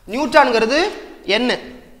 நியூட்ரான்ங்கிறது எண்ணெய்,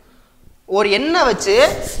 ஒரு எண்ணெய் வச்சு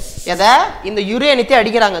இந்த யுரேனியத்தை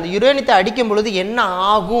அடிக்கிறாங்க. அந்த யுரேனியத்தை அடிக்கும் பொழுது என்ன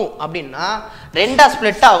ஆகும் அப்படின்னா, 2ஆ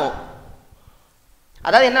ஸ்ப்ளிட் ஆகும்.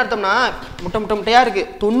 அதாவது என்ன அர்த்தம்னா, முட்டையாக இருக்குது.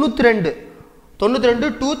 92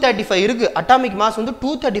 235 இருக்குது. அட்டாமிக் மாஸ் வந்து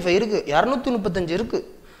 235 இருக்குது, 235 இருக்குது.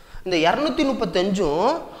 இந்த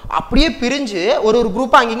 235ம் அப்படியே பிரிஞ்சு ஒரு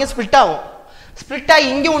குரூப்பாக அங்கங்கே ஸ்ப்ளிட் ஆகும். ஸ்ப்ளிட் ஆகி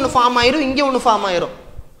இங்கே ஒன்று ஃபார்ம் ஆயிரும், இங்கே ஒன்று ஃபார்ம் ஆயிரும்,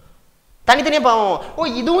 தனித்தனியாக பாவம். ஓ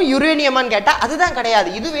இதுவும் யுரேனியமான்னு கேட்டால் அதுதான் கிடையாது.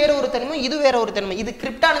 இது வேற ஒரு தனிமம், இது வேற ஒரு தனிமம். இது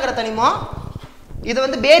கிரிப்டானுங்கிற தனிமம், இது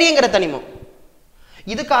வந்து பேரியங்கிற தனிமம்.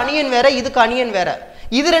 இதுக்கு அணியன் வேற, இதுக்கு அணியன் வேற.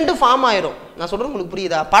 இது ரெண்டும் ஃபார்ம் ஆயிரும். நான் சொல்கிறது உங்களுக்கு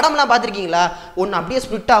புரியுதா? படம்லாம் பார்த்துருக்கீங்களா? ஒன்று அப்படியே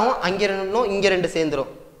ஸ்ப்ளிட் ஆகும், அங்கே ரெண்டும் இங்கே 2 சேர்ந்துடும்.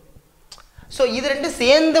 ஸோ இது 2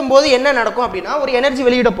 சேர்ந்தும் போது என்ன நடக்கும் அப்படின்னா, ஒரு எனர்ஜி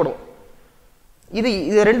வெளியிடப்படும்.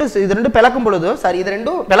 இது ரெண்டும் பிளக்கும் பொழுது இது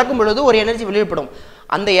ரெண்டும் பிளக்கும் பொழுது ஒரு எனர்ஜி வெளியிடப்படும்.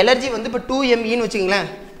 அந்த எனர்ஜி வந்து இப்போ 2 Meன்னு வச்சுக்கோங்களேன்,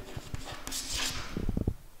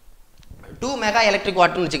 2 மெகா எலக்ட்ரிக்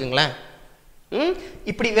வாட்னு வச்சுக்கோங்களேன்.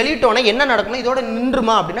 இப்படி வெளியிட்டோன்னா என்ன நடக்கும்னா, இதோட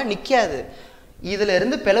நின்றுமா அப்படின்னா நிற்காது. இதில்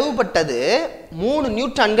இருந்து பிளவுபட்டது 3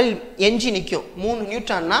 நியூட்ரான்கள் எஞ்சி நிற்கும். 3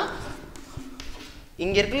 நியூட்ரான்னா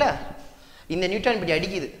இங்கே இருக்குல்ல, இந்த நியூட்ரான் இப்படி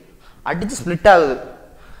அடிக்குது, அடித்து ஸ்ப்ளிட் ஆகுது.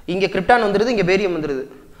 இங்கே கிரிப்டான் வந்துடுது, இங்கே பேரியம் வந்துடுது.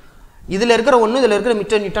 இதில் இருக்கிற ஒன்று, இதில் இருக்கிற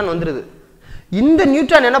மிச்ச நியூட்ரான் வந்துடுது. இந்த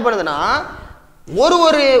நியூட்ரான் என்ன பண்ணுதுன்னா ஒரு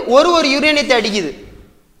ஒரு யுரேனியத்தை அடிக்குது.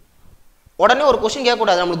 உடனே ஒரு கொஸ்டின்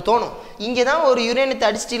கேட்கக்கூடாது, நம்மளுக்கு தோணும் இங்கே தான் ஒரு யுரேனியத்தை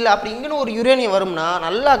அடிச்சிட்டு இல்லை, அப்படி இங்கேன்னு ஒரு யுரேனியம் வரும்னா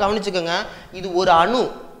நல்லா கவனிச்சுக்கோங்க. இது ஒரு அணு,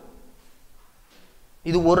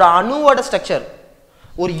 இது ஒரு அணுவோட ஸ்ட்ரக்சர்,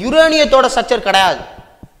 ஒரு யுரேனியத்தோட ஸ்ட்ரக்சர் கிடையாது.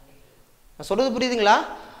 நான் சொல்றது புரியுதுங்களா?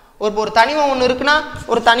 ஒரு தனிமம் ஒன்று இருக்குன்னா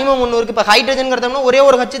ஒரு தனிமம் ஒன்று இருக்கு. இப்போ ஹைட்ரஜன் அர்த்தம்னா ஒரே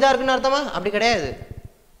ஒரு கட்சி தான் இருக்குன்னு அர்த்தமா? அப்படி கிடையாது.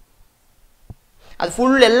 அது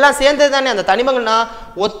ஃபுல் எல்லாம் சேர்ந்தது தானே அந்த தனிமங்கள்னா.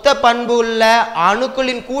 ஒத்த பண்பு உள்ள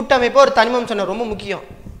அணுக்களின் கூட்டமைப்பு ஒரு தனிமம் சொன்ன ரொம்ப முக்கியம்.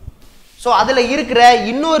 ஸோ அதில் இருக்கிற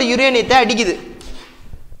இன்னொரு யுரேனியத்தை அடிக்குது.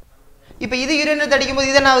 இப்போ இது யுரேனியத்தை அடிக்கும்போது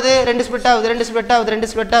இது என்ன ஆகுது? 2 ஸ்ப்ளிட் ஆகுது, 2 ஸ்ப்ளிட் ஆகுது,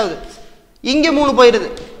 2 ஸ்ப்ளிட் ஆகுது. இங்கே 3 போயிடுது,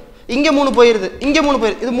 இங்கே 3 போயிடுது, இங்கே 3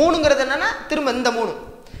 போயிடுது. இது 3ங்கிறது என்னன்னா திரும்ப இந்த 3,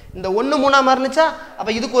 இந்த 1 3ஆக மாறினுச்சா?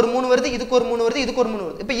 அப்போ இதுக்கு ஒரு 3 வருது, இதுக்கு ஒரு 3 வருது, இதுக்கு ஒரு 3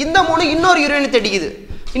 வருது. இப்போ இந்த 3 இன்னொரு யுரேனியத்தை அடிக்குது,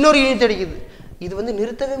 இன்னொரு யூனிட் அடிக்குது. இது வந்து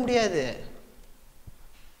நிறுத்தவே முடியாது.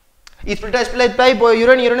 இப்போ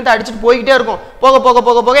யுரேனியத்தை அடிச்சுட்டு போய்கிட்டே இருக்கும். போக போக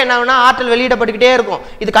போக போக என்ன ஆகுனா ஆற்றல் வெளியிடப்பட்டுக்கிட்டே இருக்கும்.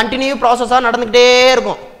 இது கண்டினியூ ப்ராசஸாக நடந்துக்கிட்டே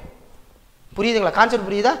இருக்கும். புரியுதுங்களா? கான்செப்ட்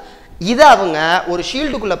புரியுதா? இதை அவங்க ஒரு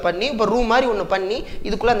ஷீல்டுக்குள்ளே பண்ணி இப்போ ரூம் மாதிரி ஒன்று பண்ணி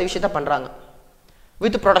இதுக்குள்ளே அந்த விஷயத்த பண்ணுறாங்க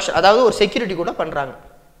வித் ப்ரொடக்ஷன், அதாவது ஒரு செக்யூரிட்டி கூட பண்ணுறாங்க.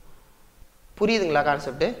 புரியுதுங்களா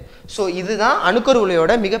கான்செப்ட்? ஸோ இதுதான் அணுக்கரு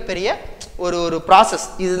உலையோட மிகப்பெரிய ஒரு ப்ராசஸ்.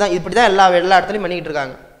 இதுதான், இப்படி தான் எல்லா இடத்துலையும் பண்ணிக்கிட்டு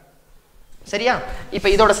இருக்காங்க. சரியா? இப்போ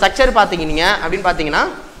இதோட ஸ்ட்ரக்சர் பார்த்தீங்க அப்படின்னு பார்த்தீங்கன்னா,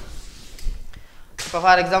 இப்போ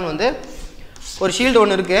ஃபார் எக்ஸாம்பிள் வந்து ஒரு ஷீல்டு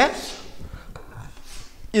ஒன்று இருக்குது.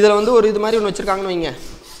 இதில் வந்து ஒரு இது மாதிரி ஒன்று வச்சுருக்காங்கன்னு வைங்க.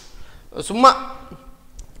 சும்மா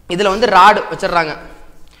இதில் வந்து ராடு வச்சிடுறாங்க.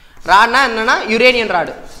 ராட்னா என்னென்னா யுரேனியன்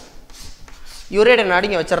ராடு, யுரேனியன் ராடு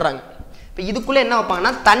இங்கே வச்சிடுறாங்க. இப்போ இதுக்குள்ளே என்ன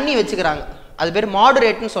வைப்பாங்கன்னா தண்ணி வச்சுக்கிறாங்க. அது பேர்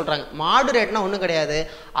மாடுரேட்னு சொல்கிறாங்க. மாடுரேட்னா ஒன்றும் கிடையாது,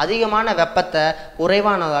 அதிகமான வெப்பத்தை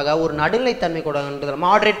குறைவானதாக ஒரு நடுநிலைத்தன்மை கூட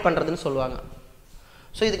மாடுரேட் பண்ணுறதுன்னு சொல்லுவாங்க.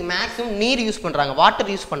 ஸோ இதுக்கு மேக்ஸிமம் நீர் யூஸ் பண்ணுறாங்க,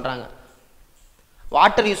 வாட்டர் யூஸ் பண்ணுறாங்க.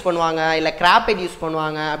 வாட்டர் யூஸ் பண்ணுவாங்க, இல்லை கிராப்பைட் யூஸ்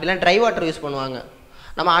பண்ணுவாங்க, அப்படிலாம் ட்ரை வாட்டர் யூஸ் பண்ணுவாங்க.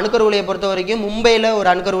 நம்ம அணுக்கரு உலையை பொறுத்த வரைக்கும் மும்பையில் ஒரு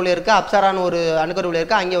அணுக்கரு உலை இருக்குது, அப்சரான்னு ஒரு அணுக்கரு உலை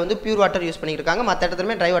இருக்குது. அங்கே வந்து பியூர் வாட்டர் யூஸ் பண்ணிட்டு இருக்காங்க, மற்ற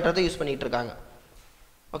இடத்துலையுமே ட்ரை வாட்டர் தான் யூஸ் பண்ணிகிட்டு இருக்காங்க.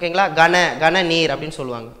 ஓகேங்களா? கன நீர் அப்படின்னு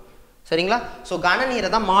சொல்லுவாங்க. சரிங்களா? ஸோ கன நீரை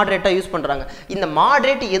தான் மாட்ரேட்டாக யூஸ் பண்ணுறாங்க. இந்த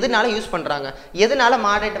மாட்ரேட் எதனால யூஸ் பண்ணுறாங்க? எதனால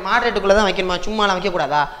மாட்ரேட்டுக்குள்ளே தான் வைக்கணுமா, சும்மாலாம்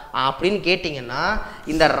வைக்கக்கூடாதா அப்படின்னு கேட்டிங்கன்னா,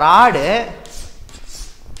 இந்த ராடு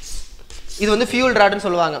இது வந்து ஃபியூல் ராடுன்னு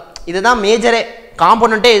சொல்லுவாங்க. இதுதான் மேஜரே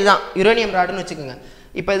காம்போனண்ட்டே, இதுதான் யுரேனியம் ராடுன்னு வச்சுக்கோங்க.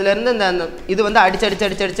 இப்போ இதுலேருந்து இந்த இது வந்து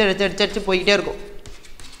அடிச்சு போய்கிட்டே இருக்கும்.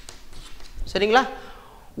 சரிங்களா?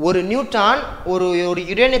 ஒரு நியூட்ரான் ஒரு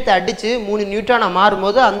யுரேனியத்தை அடித்து 3 நியூட்ரானாக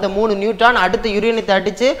மாறும்போது அந்த 3 நியூட்ரான் அடுத்த யுரேனியத்தை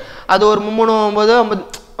அடித்து அது ஒரு 3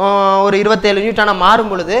 ஒரு 27 நியூட்ரானாக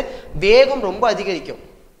மாறும் பொழுது வேகம் ரொம்ப அதிகரிக்கும்.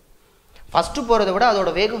 ஃபஸ்ட்டு போகிறத விட அதோட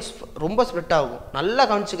வேகம் ரொம்ப ஸ்ப்ளிட் ஆகும். நல்லா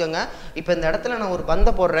கவனிச்சுக்கோங்க. இப்போ இந்த இடத்துல நான் ஒரு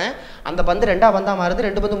பந்தை போடுறேன், அந்த பந்து 2 பந்தாக மாறுது,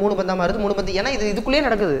 2 பந்து 3 பந்தாக மாறுது, 3 பந்து, ஏன்னா இதுக்குள்ளேயே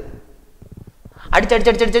நடக்குது.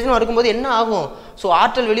 அடிச்சு வரும்போது என்ன ஆகும்? ஸோ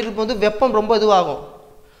ஆற்றல் வெளியிருக்கும் போது வெப்பம் ரொம்ப இதுவாகும்.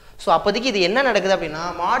 ஸோ அப்போதைக்கு இது என்ன நடக்குது அப்படின்னா,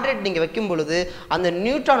 மாட்ரேட் நீங்கள் வைக்கும் பொழுது அந்த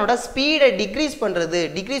நியூட்ரானோட ஸ்பீடை டிக்ரீஸ்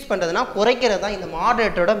பண்ணுறதுனா குறைக்கிறது தான் இந்த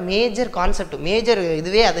மாட்ரேட்டோட மேஜர் கான்செப்ட், மேஜர்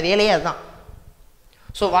இதுவே அது வேலையே அதுதான்.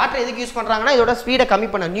 ஸோ வாட்டர் எதுக்கு யூஸ் பண்ணுறாங்கன்னா இதோட ஸ்பீடை கம்மி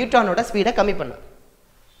பண்ண, நியூட்ரானோட ஸ்பீடை கம்மி பண்ண.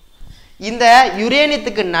 இந்த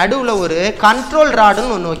யுரேனியத்துக்கு நடுவில் ஒரு கண்ட்ரோல்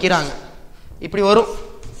ராடுன்னு ஒன்று வைக்கிறாங்க. இப்படி வரும்,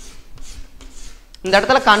 இந்த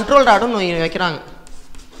இடத்துல கண்ட்ரோல் ராடுன்னு வைக்கிறாங்க.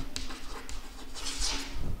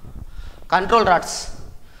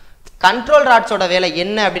 கண்ட்ரோல் ராட்ஸோட வேலை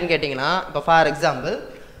என்ன அப்படின்னு கேட்டிங்கன்னா, இப்போ ஃபார் எக்ஸாம்பிள்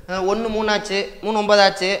 1 3 ஆச்சு, 3 9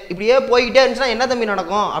 ஆச்சு, இப்படியே போய்கிட்டே இருந்துச்சுன்னா என்ன தம்பி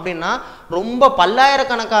நடக்கும் அப்படின்னா, ரொம்ப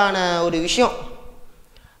பல்லாயிரக்கணக்கான ஒரு விஷயம்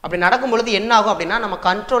அப்படி நடக்கும் பொழுது என்ன ஆகும் அப்படின்னா, நம்ம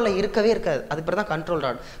கண்ட்ரோலில் இருக்கவே இருக்காது. அது பேர் தான் கண்ட்ரோல்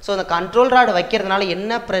ராடு. ஸோ அந்த கண்ட்ரோல் ராடு வைக்கிறதுனால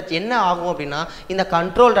என்ன ஆகும் அப்படின்னா, இந்த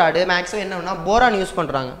கண்ட்ரோல் ராடு மேக்ஸிமம் என்னன்னா போரான் யூஸ்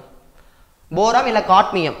பண்ணுறாங்க. போரான் இல்லை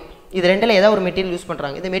காட்மியம், இது ரெண்டில் ஏதாவது ஒரு மெட்டீரியல் யூஸ்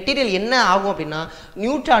பண்ணுறாங்க. இந்த மெட்டீரியல் என்ன ஆகும் அப்படின்னா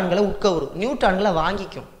நியூட்ரான்களை உட்கவரும், நியூட்ரான்களை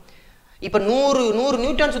வாங்கிக்கும். இப்போ 100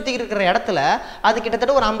 நியூட்ரான் சுற்றி இருக்கிற இடத்துல அது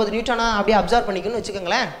கிட்டத்தட்ட ஒரு 50 நியூட்ரானாக அப்படியே அப்சர்வ் பண்ணிக்கணும்னு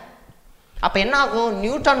வச்சுக்கோங்களேன். அப்போ என்ன ஆகும்?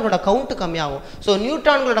 நியூட்ரான்களோட கவுண்ட்டு கம்மியாகும். ஸோ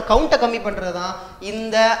நியூட்ரான்களோட கவுண்ட்டை கம்மி பண்ணுறது தான்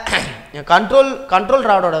இந்த கண்ட்ரோல்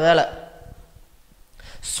ராடோட வேலை.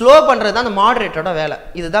 ஸ்லோ பண்ணுறது தான் அந்த மாடரேட்டரோட வேலை.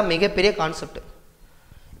 இதுதான் மிகப்பெரிய கான்செப்ட்.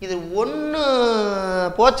 இது ஒன்று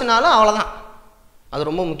போச்சுனாலும் அவ்வளோதான், அது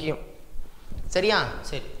ரொம்ப முக்கியம். சரியா?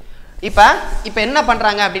 சரி, இப்போ என்ன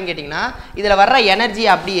பண்ணுறாங்க அப்படின்னு கேட்டிங்கன்னா, இதில் வர்ற எனர்ஜி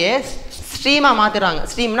அப்படியே ஸ்ட்ரீமாக மாற்றுறாங்க.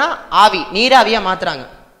 ஸ்ட்ரீம்னா ஆவி, நீராவியாக மாற்றுறாங்க.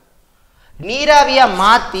 நீராவியாக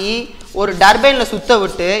மாற்றி ஒரு டர்பைனில் சுத்த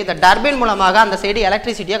விட்டு இந்த டர்பைன் மூலமாக அந்த சைடு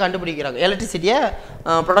எலக்ட்ரிசிட்டியை கண்டுபிடிக்கிறாங்க, எலக்ட்ரிசிட்டியை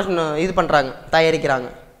ப்ரொடக்ஷன் இது பண்ணுறாங்க, தயாரிக்கிறாங்க.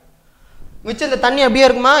 மிச்சம் இந்த தண்ணி அப்படியே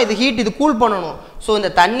இருக்குமா, இது ஹீட், இது கூல் பண்ணணும். ஸோ இந்த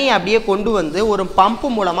தண்ணியை அப்படியே கொண்டு வந்து ஒரு பம்பு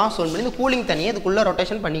மூலமாக சொல் பண்ணி இந்த கூலிங் தண்ணியை இதுக்குள்ளே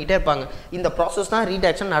ரொட்டேஷன் பண்ணிக்கிட்டே இருப்பாங்க. இந்த ப்ராசஸ் தான்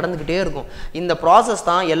ரீடாக்ஷன் நடந்துக்கிட்டே இருக்கும். இந்த ப்ராசஸ்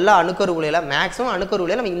தான் எல்லா அணுக்கருவிலையில் மேக்ஸிமம்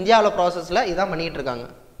அணுக்கருவிலையில் நம்ம இந்தியாவில் ப்ராசஸில் இதான் பண்ணிகிட்டு இருக்காங்க.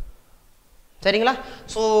 சரிங்களா?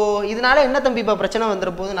 ஸோ இதனால என்ன தம்பி இப்போ பிரச்சனை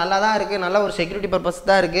வந்துட போது? நல்லா தான் இருக்குது, நல்ல ஒரு செக்யூரிட்டி பர்பஸ்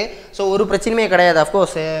தான் இருக்குது. ஸோ ஒரு பிரச்சனையுமே கிடையாது.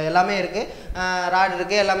 அஃப்கோர்ஸ் எல்லாமே இருக்குது, ராட்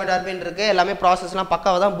இருக்குது, எல்லாமே டர்பைன் இருக்குது, எல்லாமே ப்ராசஸ்லாம்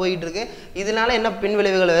பக்காவாக தான் போயிட்டுருக்கு. இதனால என்ன பின்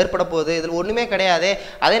விளைவுகள் ஏற்பட போகுது? இதில் ஒன்றுமே கிடையாது.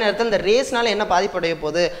 அதே நேரத்தில் இந்த ரேஸ்னால என்ன பாதிப்படைய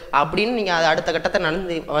போகுது அப்படின்னு நீங்கள் அதை அடுத்த கட்டத்தை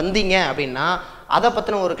நடந்து வந்தீங்க அப்படின்னா அதை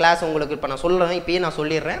பற்றின ஒரு கிளாஸ் உங்களுக்கு இப்போ நான் சொல்கிறேன், இப்போயே நான்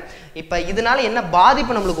சொல்லிடுறேன். இப்போ இதனால என்ன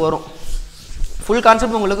பாதிப்பு நம்மளுக்கு வரும், ஃபுல்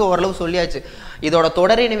கான்செப்ட் உங்களுக்கு ஓரளவு சொல்லியாச்சு. இதோட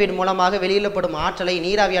தொடரிணைவின் மூலமாக வெளியிடப்படும் ஆற்றலை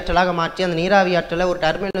நீராவி ஆற்றலாக மாற்றி அந்த நீராவி ஆற்றலை ஒரு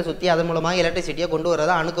டர்பைனை சுற்றி அதன் மூலமாக எலக்ட்ரிசிட்டியை கொண்டு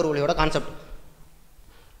வரது அணுக்கருவிலையோட கான்செப்ட்.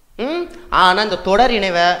 ஆனால் இந்த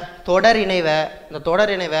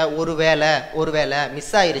தொடரிணைவை ஒரு வேளை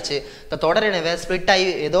மிஸ் ஆயிடுச்சு, இந்த தொடரிணைவை ஸ்ப்ளிட் ஆகி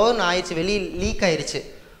ஏதோ ஒன்று ஆயிடுச்சு, வெளியே லீக் ஆயிடுச்சு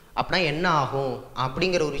அப்படின்னா என்ன ஆகும்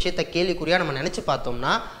அப்படிங்கிற ஒரு விஷயத்த கேள்விக்குறியாக நம்ம நினச்சி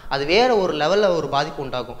பார்த்தோம்னா அது வேறு ஒரு லெவலில் ஒரு பாதிப்பு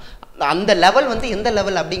உண்டாகும். அந்த லெவல் வந்து எந்த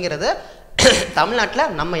லெவல் அப்படிங்கிறது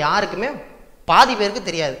தமிழ்நாட்டில் நம்ம யாருக்குமே பாதி பேருக்கு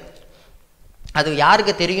தெரியாது. அது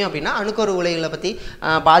யாருக்கு தெரியும் அப்படின்னா அணுக்கரு உலைகளை பற்றி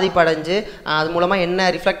பாதிப்படைஞ்சு அது மூலமாக என்ன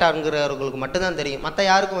ரிஃப்ளெக்ட் ஆகுங்கிறவர்களுக்கு மட்டும்தான் தெரியும். மற்ற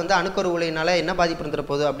யாருக்கும் வந்து அணுக்கரு உலையினால் என்ன பாதிப்பு இருந்துற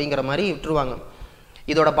போகுது அப்படிங்கிற மாதிரி விட்டுருவாங்க.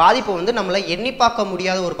 இதோட பாதிப்பு வந்து நம்மளை எண்ணி பார்க்க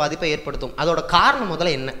முடியாத ஒரு பாதிப்பை ஏற்படுத்தும். அதோட காரணம்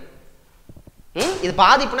முதல்ல என்ன? இது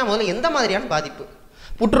பாதிப்புனா முதல்ல எந்த மாதிரியான பாதிப்பு?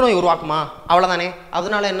 புற்றுநோய் உருவாக்குமா? அவ்வளோதானே.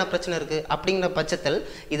 அதனால என்ன பிரச்சனை இருக்குது அப்படிங்கிற பட்சத்தில்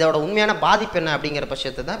இதோட உண்மையான பாதிப்பு என்ன அப்படிங்கிற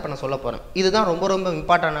பட்சத்தை தான் இப்போ நான் சொல்ல போகிறேன். இதுதான் ரொம்ப ரொம்ப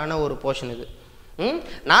இம்பார்ட்டண்டான ஒரு போர்ஷன். இது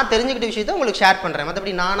நான் தெரிஞ்சுக்கிட்ட விஷயத்தை உங்களுக்கு ஷேர் பண்ணுறேன்.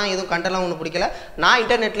 மற்றபடி நானாக எதுவும் கண்டெல்லாம் ஒன்றும் பிடிக்கல. நான்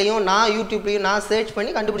இன்டர்நெட்லேயும் நான் யூடியூப்லேயும் நான் சர்ச் பண்ணி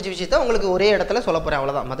கண்டுபிடிச்ச விஷயத்த உங்களுக்கு ஒரே இடத்துல சொல்ல போகிறேன்,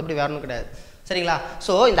 அவ்வளோதான். மற்றபடி வேறு ஒன்றும் கிடையாது. சரிங்களா?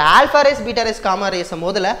 ஸோ இந்த alpha race beta race gamma ரேஸை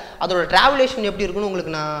முதல்ல அதோட ட்ராவலேஷன் எப்படி இருக்குன்னு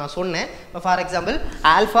உங்களுக்கு நான் சொன்னேன். இப்போ for example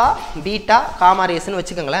alpha beta gamma ரேஸ்ன்னு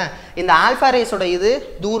வச்சுக்கோங்களேன். இந்த ஆல்ஃபா ரேஸோட இது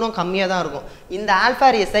தூரம் கம்மியாக தான் இருக்கும். இந்த ஆல்ஃபா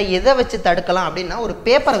ரேஸை எதை வச்சு தடுக்கலாம் அப்படின்னா ஒரு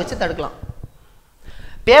பேப்பரை வச்சு தடுக்கலாம்.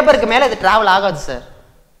 பேப்பருக்கு மேலே இது ட்ராவல் ஆகாது sir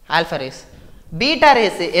alpha race. Beta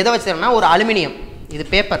race எதை வச்சுருன்னா ஒரு அலுமினியம், இது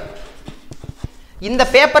பேப்பர், இந்த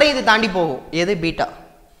பேப்பரையும் இது தாண்டி போகும், எது பீட்டா.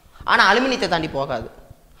 ஆனால் அலுமினியத்தை தாண்டி போகாது.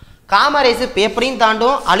 காமா ரேஸு பேப்பரையும்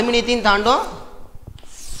தாண்டும் அலுமினியத்தையும் தாண்டும்.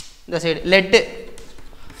 இந்த சைடு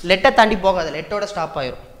லெட்டை தாண்டி போகாது, லெட்டோட ஸ்டாப்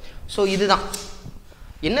ஆயிரும். ஸோ இதுதான்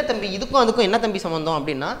என்ன தம்பி இதுக்கும் அதுக்கும் என்ன தம்பி சம்மந்தம்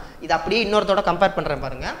அப்படின்னா இது அப்படியே இன்னொருத்தோட கம்பேர் பண்ணுறேன்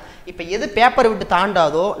பாருங்கள். இப்போ எது பேப்பரை விட்டு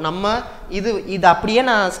தாண்டாதோ நம்ம இது அப்படியே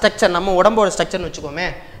நான் ஸ்ட்ரக்சர் நம்ம உடம்போட ஸ்ட்ரக்சர்னு வச்சுக்கோமே.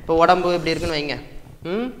 இப்போ உடம்பு இப்படி இருக்குன்னு வைங்க,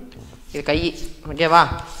 இது கை, ஓகேவா,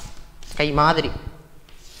 கை மாதிரி.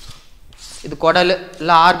 இது குடல்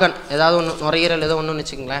இல்லை ஆர்கன் ஏதாவது ஒன்று, நுரையீரல் ஏதோ ஒன்றுன்னு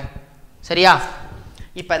வச்சுக்கோங்களேன். சரியா?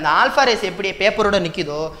 இப்போ இந்த ஆல்ஃபா ரேஸ் எப்படி பேப்பரோட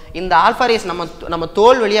நிற்கிதோ இந்த ஆல்ஃபா ரேஸ் நம்ம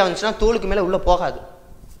தோல் வழியாக வந்துச்சுன்னா தோலுக்கு மேலே உள்ளே போகாது,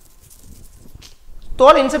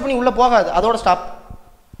 தோல் இன்செர்ட் பண்ணி உள்ளே போகாது, அதோட ஸ்டாப்.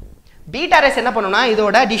 பீட்டா ரேஸ் என்ன பண்ணுன்னா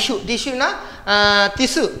இதோட டிஷ்யூனா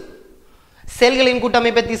திசு, செல்களின்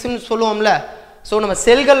கூட்டமைப்பை திசுன்னு சொல்லுவோம்ல. ஸோ நம்ம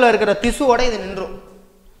செல்களில் இருக்கிற திசுவோட இது நின்றும்.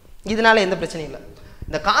 இதனால எந்த பிரச்சனையும் இல்லை.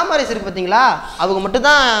 இந்த காமா ரேஸ் இருக்குது பார்த்தீங்களா, அவங்க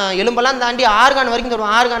மட்டும்தான் எலும்பெல்லாம் தாண்டி ஆர்கான் வரைக்கும்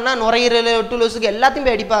தருவோம். ஆர்கான்னா நுரையீரல் ஒட்டுலோசுக்கு எல்லாத்தையும்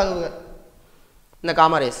போய் அடிப்பாங்க இந்த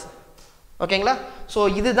காமா ரேஸ். ஓகேங்களா? ஸோ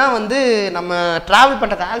இதுதான் வந்து நம்ம ட்ராவல்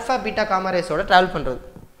பண்ணுறது ஆல்ஃபா பீட்டா காமா ரேஸோட ட்ராவல் பண்ணுறது.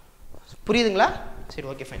 புரியுதுங்களா? சரி,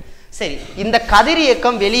 ஓகே, ஃபைன். சரி, இந்த கதிர்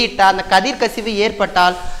இயக்கம் வெளியிட்டால் அந்த கதிர் கசிவு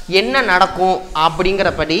ஏற்பட்டால் என்ன நடக்கும்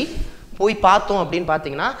அப்படிங்கிறபடி போய் பார்த்தோம் அப்படின்னு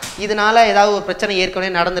பார்த்தீங்கன்னா இதனால் ஏதாவது ஒரு பிரச்சனை ஏற்கனவே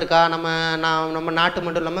நடந்திருக்கா, நம்ம நாட்டு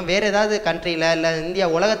மட்டும் இல்லாமல் வேறு ஏதாவது கண்ட்ரியில் இல்லை இந்தியா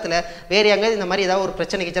உலகத்தில் வேறு எங்கேயாவது இந்த மாதிரி ஏதாவது ஒரு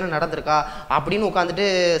பிரச்சனை நடந்திருக்கா அப்படின்னு உட்காந்துட்டு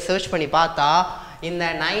சர்ச் பண்ணி பார்த்தா இந்த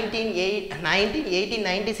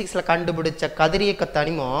 1896 கண்டுபிடிச்ச கதிரியக்க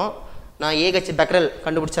தனிமம், நான் ஏகச் பெக்ரல்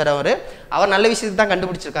கண்டுபிடிச்சார். அவர் நல்ல விஷயத்துக்கு தான்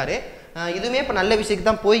கண்டுபிடிச்சிருக்காரு. இதுவுமே இப்போ நல்ல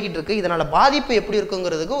விஷயத்துக்கு தான் போய்கிட்டு இருக்கு. இதனால் பாதிப்பு எப்படி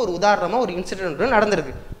இருக்குங்கிறதுக்கு ஒரு உதாரணமாக ஒரு இன்சிடென்ட்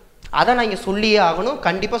நடந்திருக்கு. அதை நான் இங்கே சொல்லியே ஆகணும்,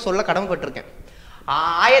 கண்டிப்பாக சொல்ல கடமைப்பட்டிருக்கேன்.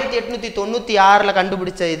 1896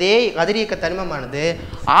 கண்டுபிடிச்ச இதே கதிரியக்க தனிமமானது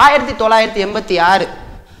 1986,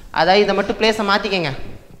 அதாவது இதை மட்டும் பிளேஸை மாற்றிக்கங்க,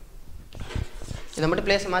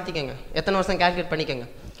 எத்தனை வருஷம் கால்குலேட் பண்ணிக்கோங்க.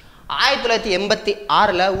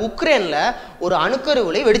 1986 உக்ரைனில் ஒரு அணுக்கரு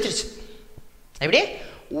உலை வெடிச்சிருச்சு. எப்படி?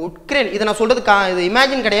 உக்ரைன், இதை நான் சொல்கிறது இது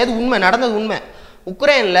இமேஜின் கிடையாது, உண்மை, நடந்தது உண்மை.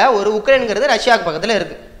 உக்ரைனில் உக்ரைனுங்கிறது ரஷ்யாவுக்கு பக்கத்தில்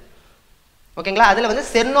இருக்குது. ஓகேங்களா? அதில் வந்து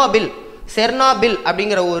செர்னோபில்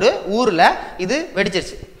அப்படிங்கிற ஒரு ஊரில் இது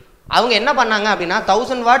வெடிச்சிருச்சு. அவங்க என்ன பண்ணாங்க அப்படின்னா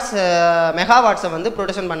 1000 வாட்ஸ் மெகாவாட்ஸை வந்து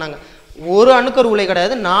ப்ரொடக்ஷன் பண்ணாங்க. ஒரு அணுக்கரு உலை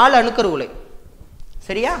கிடையாது, 4 அணுக்கரு உலை.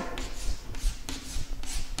 சரியா?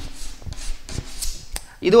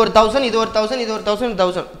 இது ஒரு 1000, இது ஒரு 1000, இது ஒரு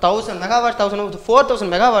 1000 மெகாவாட்ஸ் 4000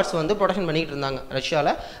 மெகாவாட்ஸ் வந்து ப்ரொடக்ஷன் பண்ணிக்கிட்டு இருந்தாங்க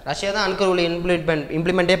ரஷ்யாவில். ரஷ்யா தான் அணுக்கருவில்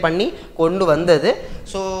இம்ப்ளிமெண்ட்டே பண்ணி கொண்டு வந்தது.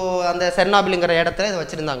 ஸோ அந்த செர்னாபிலுங்கிற இடத்துல இதை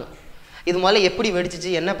வச்சுருந்தாங்க. இது முதல்ல எப்படி வெடிச்சிச்சு,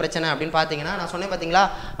 என்ன பிரச்சனை அப்படின்னு பார்த்தீங்கன்னா, நான் சொன்னேன் பார்த்தீங்களா,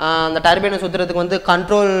 அந்த டர்பைனை சுற்றுறதுக்கு வந்து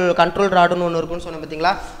கண்ட்ரோல் ராடுன்னு ஒன்று இருக்குன்னு சொன்னேன்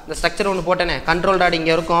பார்த்தீங்களா. இந்த ஸ்ட்ரக்சர் ஒன்று போட்டேனே, கண்ட்ரோல் ராடு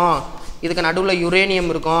இங்கே இருக்கும், இதுக்கு நடுவில்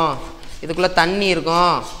யுரேனியம் இருக்கும், இதுக்குள்ளே தண்ணி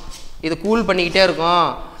இருக்கும், இது கூல் பண்ணிக்கிட்டே இருக்கும்,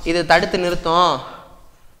 இது தடுத்து நிறுத்தும்.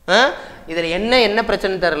 இதில் என்ன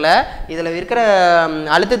பிரச்சனை தெரில, இதில் இருக்கிற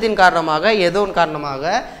அழுத்தத்தின் காரணமாக ஏதோ ஒரு காரணமாக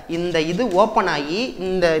இந்த இது ஓப்பன் ஆகி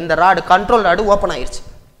இந்த ராடு கண்ட்ரோல் ராடு ஓப்பன் ஆகிடுச்சு.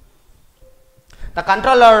 இந்த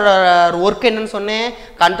கண்ட்ரோல் ராடோட ஒர்க் என்னன்னு சொன்னேன்,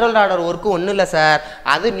 கண்ட்ரோல் ராடோட ஒர்க்கு ஒன்றும் இல்லை சார்,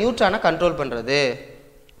 அது நியூட்ரானை கண்ட்ரோல் பண்ணுறது.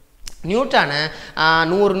 நியூட்ரானை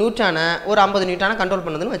 100 நியூட்ரானை ஒரு 50 நியூட்ரானை கண்ட்ரோல்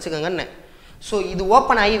பண்ணுறதுன்னு வச்சுக்கோங்கன்னு. ஸோ இது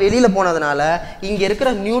ஓப்பன் ஆகி வெளியில் போனதுனால இங்கே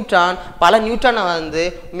இருக்கிற நியூட்ரான் பல நியூட்ரானை வந்து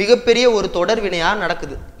மிகப்பெரிய ஒரு தொடர் வினையாக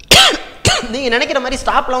நடக்குது. நீங்கள் நினைக்கிற மாதிரி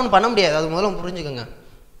ஸ்டாப்லாம் ஒன்றும் பண்ண முடியாது, அது முதல்ல புரிஞ்சுக்கோங்க.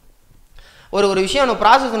 ஒரு விஷயம் ஒன்று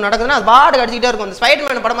ப்ராசஸ் நடக்குதுன்னா அது பாடு அடிச்சுக்கிட்டே இருக்கும். இந்த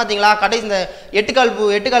ஸ்பைடர்மேன் படம் பார்த்தீங்களா, கடைசி இந்த எட்டு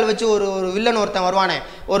கால் வச்சு ஒரு வில்லன் ஒருத்தன் வருவானே,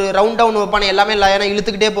 ஒரு ரவுண்ட் டவுன் வைப்பானே, எல்லாமே ஏன்னா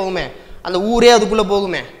இழுத்துக்கிட்டே போகுமே, அந்த ஊரே அதுக்குள்ளே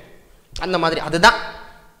போகுமே, அந்த மாதிரி அதுதான்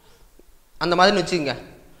அந்த மாதிரின்னு வச்சுக்கோங்க.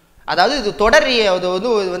 அதாவது இது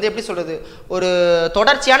வந்து எப்படி சொல்கிறது, ஒரு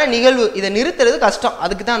தொடர்ச்சியான நிகழ்வு, இதை நிறுத்துறது கஷ்டம்.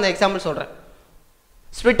 அதுக்கு தான் அந்த எக்ஸாம்பிள் சொல்கிறேன்.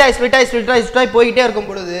 ஸ்ப்ளிட் ஆகி போயிட்டே இருக்கும்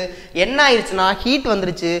பொழுது என்ன ஆயிடுச்சுன்னா ஹீட்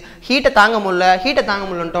வந்துருச்சு. ஹீட்டை தாங்க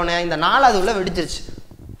முடியலன்ட்டோன்னே இந்த 4வது உள்ள வெடிச்சிருச்சு.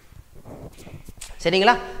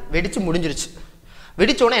 சரிங்களா, வெடிச்சு முடிஞ்சிருச்சு.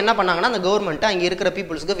 வெடிச்சோடனே என்ன பண்ணாங்கன்னா, அந்த கவர்மெண்ட்டு அங்கே இருக்கிற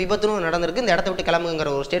பீப்புள்ஸுக்கு விபத்துன்னு நடந்திருக்கு, இந்த இடத்த விட்டு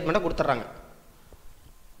கிளம்புங்கிற ஒரு ஸ்டேட்மெண்ட்டை கொடுத்துட்றாங்க.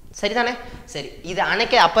 சரிதானே? சரி, இது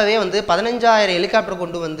அன்னைக்கே அப்போவே வந்து 15000 ஹெலிகாப்டர்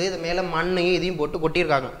கொண்டு வந்து இது மேலே மண்ணையும் இதையும் போட்டு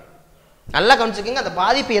கொட்டியிருக்காங்க. நல்லா கவனிச்சுக்கோங்க, அந்த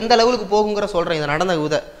பாதிப்பு எந்த லெவலுக்கு போகுங்கிற சொல்கிறேன்.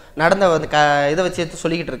 இதை நடந்த இதை வச்சு எடுத்து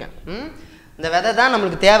சொல்லிக்கிட்டு இருக்கேன். இந்த விதை தான்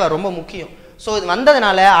நம்மளுக்கு தேவை, ரொம்ப முக்கியம். ஸோ இது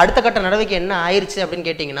வந்ததுனால அடுத்த கட்ட நடவடிக்கை என்ன ஆயிடுச்சு அப்படின்னு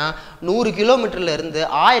கேட்டிங்கன்னா, 100 கிலோமீட்டர்ல இருந்து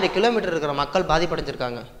 1000 கிலோமீட்டர் இருக்கிற மக்கள்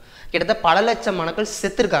பாதிப்படைஞ்சிருக்காங்க. கிட்டத்தட்ட பல லட்சம் மக்கள்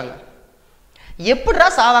செத்துருக்காங்க. எப்படிடா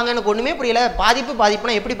சாவாங்க, எனக்கு ஒன்றுமே புரியல.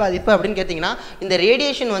 பாதிப்புனா எப்படி பாதிப்பு அப்படின்னு கேட்டிங்கன்னா, இந்த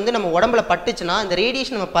ரேடியேஷன் வந்து நம்ம உடம்புல பட்டுச்சுன்னா, இந்த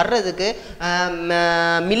ரேடியேஷன் நம்ம படுறதுக்கு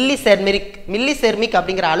மில்லி செர்மிக்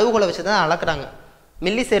அப்படிங்கிற அளவுகளை வச்சு தான் அளக்குறாங்க.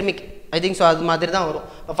 மில்லி செர்மிக் ஐ திங்க் ஸோ அது மாதிரி தான் வரும்.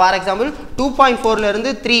 இப்போ ஃபார் எக்ஸாம்பிள் 2.4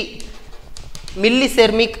 3 மில்லி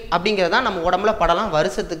செர்மிக் அப்படிங்கிறது தான் நம்ம உடம்புல படலாம்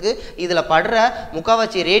வருஷத்துக்கு. இதில் படுற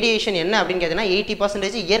முக்கால்வாசி ரேடியேஷன் என்ன அப்படின்னு கேட்டிங்கன்னா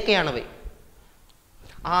 80% இயற்கையானவை.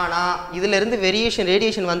 ஆனால் இதிலிருந்து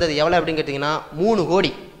ரேடியேஷன் வந்தது எவ்வளோ அப்படின்னு கேட்டிங்கன்னா 3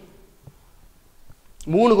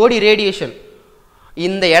 கோடி ரேடியேஷன்.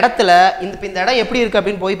 இந்த இடத்துல இந்த இடம் எப்படி இருக்குது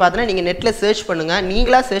அப்படின்னு போய் பார்த்தோன்னா, நீங்கள் நெட்டில் சர்ச் பண்ணுங்கள்,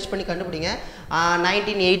 நீங்களாக சர்ச் பண்ணி கண்டுபிடிங்க.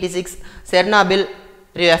 1986 செர்னாபில்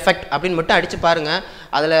எஃபெக்ட் அப்படின்னு மட்டும் அடித்து பாருங்கள்.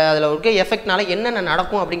 அதில் இருக்க எஃபெக்ட்னால என்னென்ன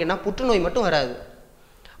நடக்கும் அப்படிங்கன்னா, புற்றுநோய் மட்டும் வராது,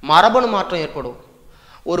 மரபணு மாற்றம் ஏற்படும்.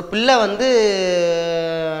 ஒரு பிள்ளை வந்து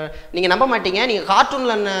நீங்கள் நம்ப மாட்டீங்க, நீங்கள்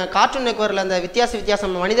கார்ட்டூன் நெட்வொர்க்கில் அந்த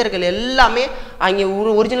வித்தியாசம் மனிதர்கள் எல்லாமே அங்கே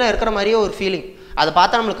ஒரிஜினலாக இருக்கிற மாதிரியே ஒரு ஃபீலிங். அதை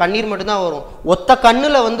பார்த்தா நம்மளுக்கு கண்ணீர் மட்டும்தான் வரும். ஒத்த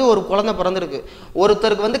கண்ணில் வந்து ஒரு குழந்தை பிறந்திருக்கு.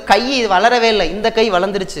 ஒருத்தருக்கு வந்து கை வளரவே இல்லை, இந்த கை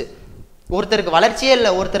வளர்ந்துருச்சு. ஒருத்தருக்கு வளர்ச்சியே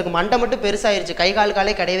இல்லை, ஒருத்தருக்கு மண்டை மட்டும் பெருசாயிருச்சு, கை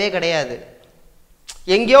காலே கிடையாது.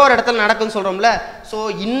 எங்கேயோ ஒரு இடத்துல நடக்குன்னு சொல்கிறோம்ல. ஸோ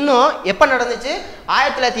இன்னும் எப்போ நடந்துச்சு,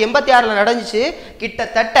 1986 நடந்துச்சு.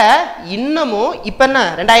 கிட்டத்தட்ட இன்னமும் இப்போ என்ன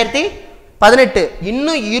 2018,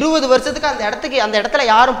 இன்னும் 20 வருஷத்துக்கு அந்த இடத்துல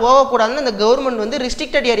யாரும் போகக்கூடாதுன்னு அந்த கவர்மெண்ட் வந்து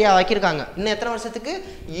ரிஸ்ட்ரிக்டட் ஏரியா வைக்கிருக்காங்க. இன்னும் எத்தனை வருஷத்துக்கு,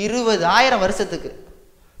 20,000 வருஷத்துக்கு.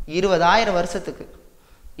 20,000 வருஷத்துக்கு,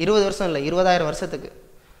 20 வருஷம் இல்லை, 20,000 வருஷத்துக்கு.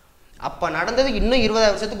 அப்போ நடந்தது இன்னும்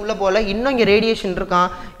 20,000 வருஷத்துக்குள்ளே போகல. இன்னும் இங்கே ரேடியேஷன்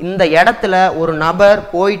இருக்கான். இந்த இடத்துல ஒரு நபர்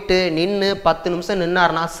போயிட்டு நின்று 10 நிமிஷம்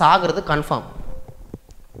நின்னார்னா சாகிறது கன்ஃபார்ம்.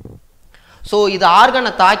 ஸோ இது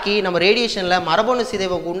ஆர்கனை தாக்கி நம்ம ரேடியேஷனில் மரபணு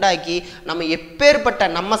சிதைவை உண்டாக்கி நம்ம எப்பேற்பட்ட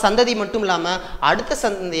நம்ம சந்ததி மட்டும் இல்லாமல் அடுத்த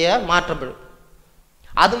சந்ததியை மாற்றப்படும்.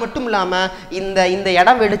 அது மட்டும் இல்லாமல் இந்த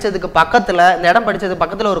இடம் வெடிச்சதுக்கு பக்கத்தில், இந்த இடம் படித்ததுக்கு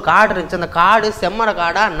பக்கத்தில் ஒரு காடு இருந்துச்சு. அந்த காடு செம்மர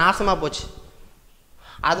காடாக நாசமாக போச்சு.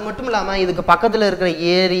 அது மட்டும் இல்லாமல் இதுக்கு பக்கத்தில் இருக்கிற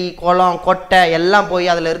ஏரி, குளம், கொட்டை எல்லாம்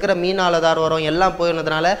போய் அதில் இருக்கிற மீனாளதார் வரும் எல்லாம்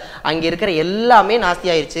போயினதுனால அங்கே இருக்கிற எல்லாமே நாஸ்தி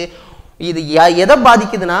ஆயிடுச்சு. இது எதை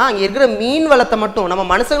பாதிக்குதுன்னா, அங்கே இருக்கிற மீன் வளத்தை மட்டும், நம்ம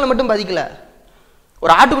மனுஷங்களை மட்டும் பாதிக்கல.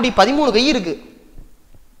 ஒரு ஆட்டுக்குடி 13 கை இருக்கு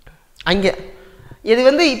அங்கே. இது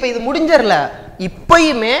வந்து இப்போ இது முடிஞ்சிடல,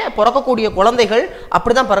 இப்பயுமே பிறக்கக்கூடிய குழந்தைகள்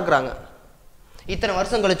அப்படி தான் பிறக்கிறாங்க. இத்தனை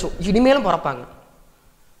வருஷம் கழிச்சும் இனிமேலும் பிறப்பாங்க.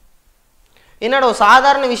 என்னோட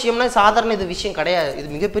சாதாரண விஷயம்னா சாதாரண இது விஷயம் கிடையாது, இது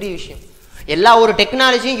மிகப்பெரிய விஷயம். எல்லா ஒரு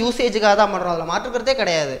டெக்னாலஜியும் யூசேஜுக்காக தான் பண்ணுறோம், அதில் மாற்றுக்கிறதே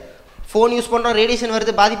கிடையாது. ஃபோன் யூஸ் பண்ணுறோம், ரேடியேஷன்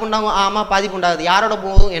வருது, பாதிப்பு உண்டாகும். ஆமாம், பாதிப்பு உண்டாகுது. யாரோட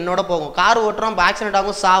போகும்? என்னோட போகும். கார் ஓட்டுறோம், ஆக்சிடென்ட்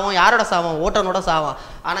ஆகும், சாவும். யாரோட சாவும்? ஓட்டனோட சாவும்.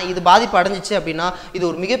 ஆனால் இது பாதிப்பு அடைஞ்சிச்சு அப்படின்னா இது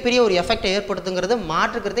ஒரு மிகப்பெரிய ஒரு எஃபெக்டை ஏற்படுத்துங்கிறது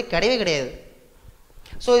மாற்றுக்கிறதே கிடையவே கிடையாது.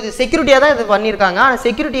 ஸோ இது செக்யூரிட்டியாக தான் இது பண்ணியிருக்காங்க. ஆனால்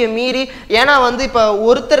செக்யூரிட்டியை மீறி, ஏன்னா வந்து இப்போ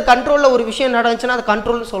ஒருத்தர் கண்ட்ரோலில் ஒரு விஷயம் நடந்துச்சுன்னா அது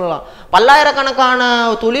கண்ட்ரோல்னு சொல்லலாம். பல்லாயிரக்கணக்கான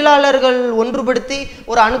தொழிலாளர்கள் ஒன்றுபடுத்தி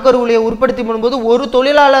ஒரு அணுக்கருவிலையை உற்பத்தி பண்ணும்போது ஒரு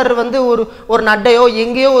தொழிலாளர் வந்து ஒரு நட்டையோ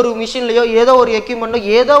எங்கேயோ ஒரு மிஷின்லையோ ஏதோ ஒரு எக்யூப்மெண்ட்டோ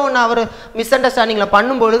ஏதோ ஒன்று அவர் மிஸ் அண்டர்ஸ்டாண்டிங்கில்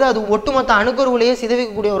பண்ணும்பொழுது அது ஒட்டுமொத்த அணுக்கருவிலையே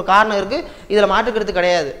சிதைவிக்கக்கூடிய ஒரு காரணம் இருக்குது. இதில் மாற்றுக்கிறது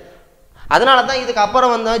கிடையாது. அதனால தான் இதுக்கு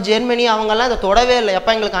அப்புறம் வந்து ஜெர்மனி அவங்கெல்லாம் இதை தொடவே இல்லை.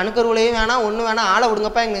 எப்போ எங்களுக்கு அணுக்கருவிலையும் வேணாம், ஒன்றும் வேணாம், ஆளை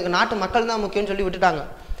விடுங்கப்பா, எங்களுக்கு நாட்டு மக்கள் தான் முக்கியம்னு சொல்லி விட்டுட்டாங்க.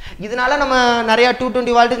 இதனால நம்ம நிறையா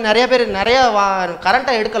 220 வால்ட் நிறைய பேர் நிறைய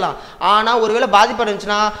கரண்ட்டை எடுக்கலாம். ஆனால் ஒருவேளை பாதிப்பு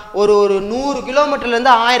இருந்துச்சுன்னா ஒரு 100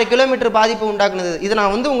 கிலோமீட்டர்லேருந்து 1000 கிலோமீட்டர் பாதிப்பு உண்டாக்குனது. இது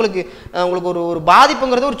நான் வந்து உங்களுக்கு ஒரு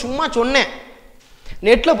பாதிப்புங்கிறது ஒரு சும்மா சொன்னேன்.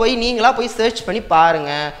 நெட்டில் போய் நீங்களாக போய் சர்ச் பண்ணி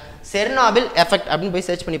பாருங்கள். செர்னாபில் எஃபெக்ட் அப்படின்னு போய்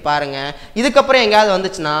சர்ச் பண்ணி பாருங்கள். இதுக்கப்புறம் எங்கேயாவது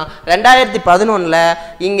வந்துச்சுன்னா 2011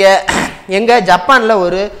 இங்கே ஜப்பானில்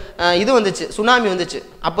ஒரு இது வந்துச்சு, சுனாமி வந்துச்சு.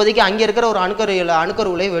 அப்போதைக்கு அங்கே இருக்கிற ஒரு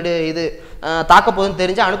அணுக்கருவிலை இது தாக்க போகுதுன்னு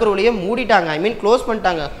தெரிஞ்சு அணுக்கருவிலையே மூடிட்டாங்க. ஐ மீன் க்ளோஸ்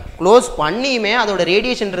பண்ணிட்டாங்க. க்ளோஸ் பண்ணியுமே அதோட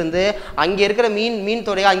ரேடியேஷன் இருந்து அங்கே இருக்கிற மீன்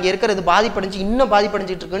தொடைய அங்கே இருக்கிறது பாதிப்படைஞ்சு இன்னும்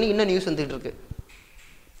பாதிப்படைஞ்சிட்டு இருக்குன்னு இன்னும் நியூஸ் வந்துட்டு இருக்கு.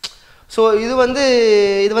 ஸோ இது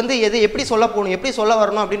வந்து எப்படி சொல்ல போகணும், எப்படி சொல்ல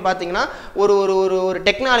வரணும் அப்படின்னு பார்த்தீங்கன்னா ஒரு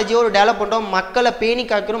டெக்னாலஜியோ ஒரு டெவலப் பண்ணுறோம், மக்களை பேணி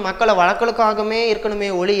காக்கணும், மக்களை வளர்க்கலுக்காகவே இருக்கணுமே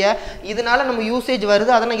ஒழிய இதனால் நம்ம யூசேஜ்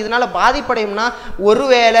வருது அதனால் இதனால் பாதிப்படையும்னா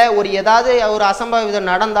ஒருவேளை ஏதாவது ஒரு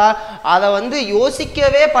அசம்பாவிதம் நடந்தால் அதை வந்து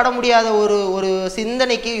யோசிக்கவே பட முடியாத ஒரு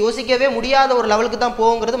சிந்தனைக்கு யோசிக்கவே முடியாத ஒரு லெவலுக்கு தான்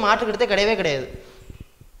போகுங்கிறது மாற்றுக்கிறதே கிடையவே கிடையாது.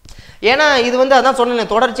 ஏன்னா இது வந்து அதான் சொன்னேன்,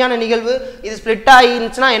 தொடர்ச்சியான நிகழ்வு. இது ஸ்ப்ளிட்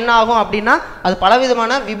ஆகிருந்துச்சுன்னா என்ன ஆகும் அப்படின்னா அது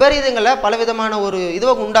பலவிதமான விபரீதங்களை பலவிதமான ஒரு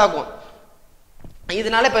இதுவை உண்டாகும்.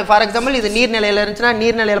 இதனால இப்போ ஃபார் எக்ஸாம்பிள் இது நீர்நிலையில் இருந்துச்சுன்னா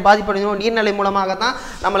நீர்நிலையில் பாதிப்படையும். நீர்நிலை மூலமாக தான்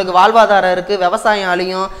நம்மளுக்கு வாழ்வாதாரம் இருக்குது, விவசாயம்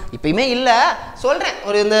அழியும். இப்பயுமே இல்லை சொல்கிறேன்,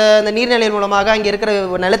 இந்த நீர்நிலை மூலமாக அங்கே இருக்கிற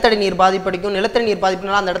நிலத்தடி நீர் பாதிப்படைக்கும். நிலத்தடி நீர்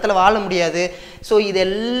பாதிப்புனால அந்த இடத்துல வாழ முடியாது. ஸோ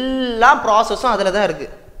இதெல்லாம் ப்ராசஸும் அதில் தான்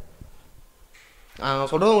இருக்குது.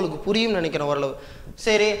 சொல்கிறது உங்களுக்கு புரியும்னு நினைக்கிறேன் ஓரளவு.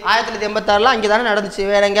 சரி, 1986 அங்கே தானே நடந்துச்சு.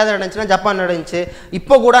 வேறு எங்கேயாவது நடந்துச்சுன்னா ஜப்பான் நடந்துச்சு.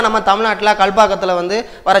 இப்போ கூட நம்ம தமிழ்நாட்டில் கல்பாக்கத்தில் வந்து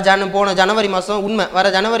போன ஜனவரி மாதம் வர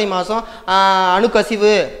ஜனவரி மாதம்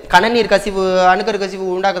அணுக்கசிவு கனநீர் கசிவு அணுக்கரு கசிவு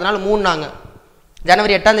உண்டாக்குறதுனால மூணாங்க.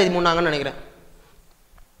 ஜனவரி 8ஆம் தேதி மூணாங்கன்னு நினைக்கிறேன்.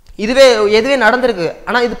 எதுவே நடந்திருக்கு.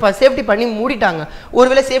 ஆனால் இது சேஃப்டி பண்ணி மூடிட்டாங்க.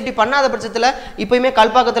 ஒருவேளை சேஃப்டி பண்ணாத பட்சத்தில் இப்போயுமே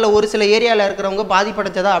கல்பாக்கத்தில் ஒரு சில ஏரியாவில் இருக்கிறவங்க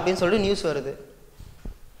பாதிப்படைச்சதா அப்படின்னு சொல்லி நியூஸ் வருது.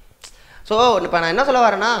 ஸோ இப்போ நான் என்ன சொல்ல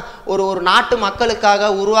வரேன்னா ஒரு நாட்டு மக்களுக்காக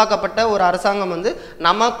உருவாக்கப்பட்ட ஒரு அரசாங்கம் வந்து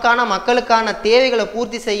மக்களுக்கான தேவைகளை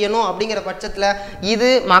பூர்த்தி செய்யணும். அப்படிங்கிற பட்சத்தில் இது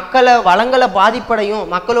வளங்களை பாதிப்படையும்,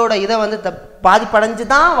 மக்களோட இதை வந்து பாதிப்படைஞ்சு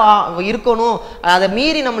தான் இருக்கணும். அதை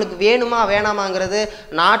மீறி நம்மளுக்கு வேணுமா வேணாமாங்கிறது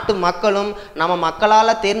நாட்டு மக்களும் நம்ம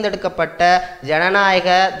மக்களால் தேர்ந்தெடுக்கப்பட்ட ஜனநாயக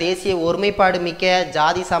தேசிய ஒருமைப்பாடு மிக்க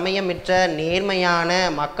ஜாதி சமயமிற்ற நேர்மையான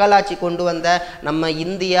மக்களாட்சி கொண்டு வந்த நம்ம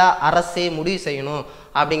இந்தியா அரசே முடிவு செய்யணும்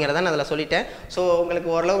அப்படிங்கிறத நான் அதில் சொல்லிட்டேன். ஸோ உங்களுக்கு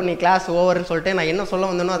ஓரளவு நீ கிளாஸ் ஓவர்னு சொல்லிட்டு நான் என்ன சொல்ல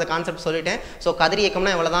வந்தேனோ அதை கான்செப்ட் சொல்லிட்டேன். ஸோ கதிர்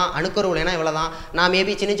இயக்கம்னா இவ்வளோ தான், அணுக்கருவிலைனா இவ்வளோ தான். நான்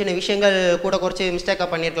மேபி சின்ன சின்ன விஷயங்கள் கூட குறைச்சி மிஸ்டேக்காக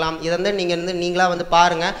பண்ணியிருக்கலாம். இதை வந்து நீங்களாக வந்து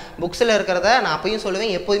பாருங்கள். புக்ஸில் இருக்கிறத நான் அப்பயும்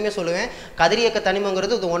சொல்லுவேன், எப்போதுமே சொல்லுவேன். கதிர் இயக்க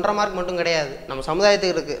தனிமங்கிறது இது 1.5 மார்க் மட்டும் கிடையாது, நம்ம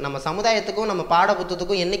சமுதாயத்துக்கு இருக்குது. நம்ம சமுதாயத்துக்கும் நம்ம பாட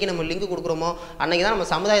புத்தகத்துக்கும் என்றைக்கு நம்ம லிங்க் கொடுக்குறோமோ அன்றைக்கி தான் நம்ம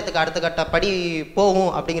சமுதாயத்துக்கு அடுத்த கட்ட படி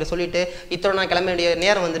போகும் அப்படிங்கிற சொல்லிட்டு இத்தோட நான் கிளம்ப வேண்டிய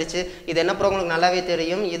நேரம் வந்துருச்சு. இது என்ன ப்ரோக்ராம் உங்களுக்கு நல்லாவே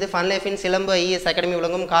தெரியும். இது ஃபன் லைஃபின் சிலம்பு ஐஎஸ் அகாடமி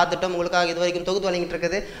உலகம் காத்துட்டும் உங்களுக்காக இது வரைக்கும் தொகுத்து வழங்கிட்டு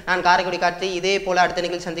இருக்குது. நான் காரைக்குடி கார்த்தி. இதே போல அடுத்த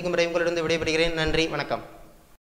நிகழ்ச்சி சந்திக்கும் வரை உங்களிடம் விடைபெறுகிறேன். நன்றி, வணக்கம்.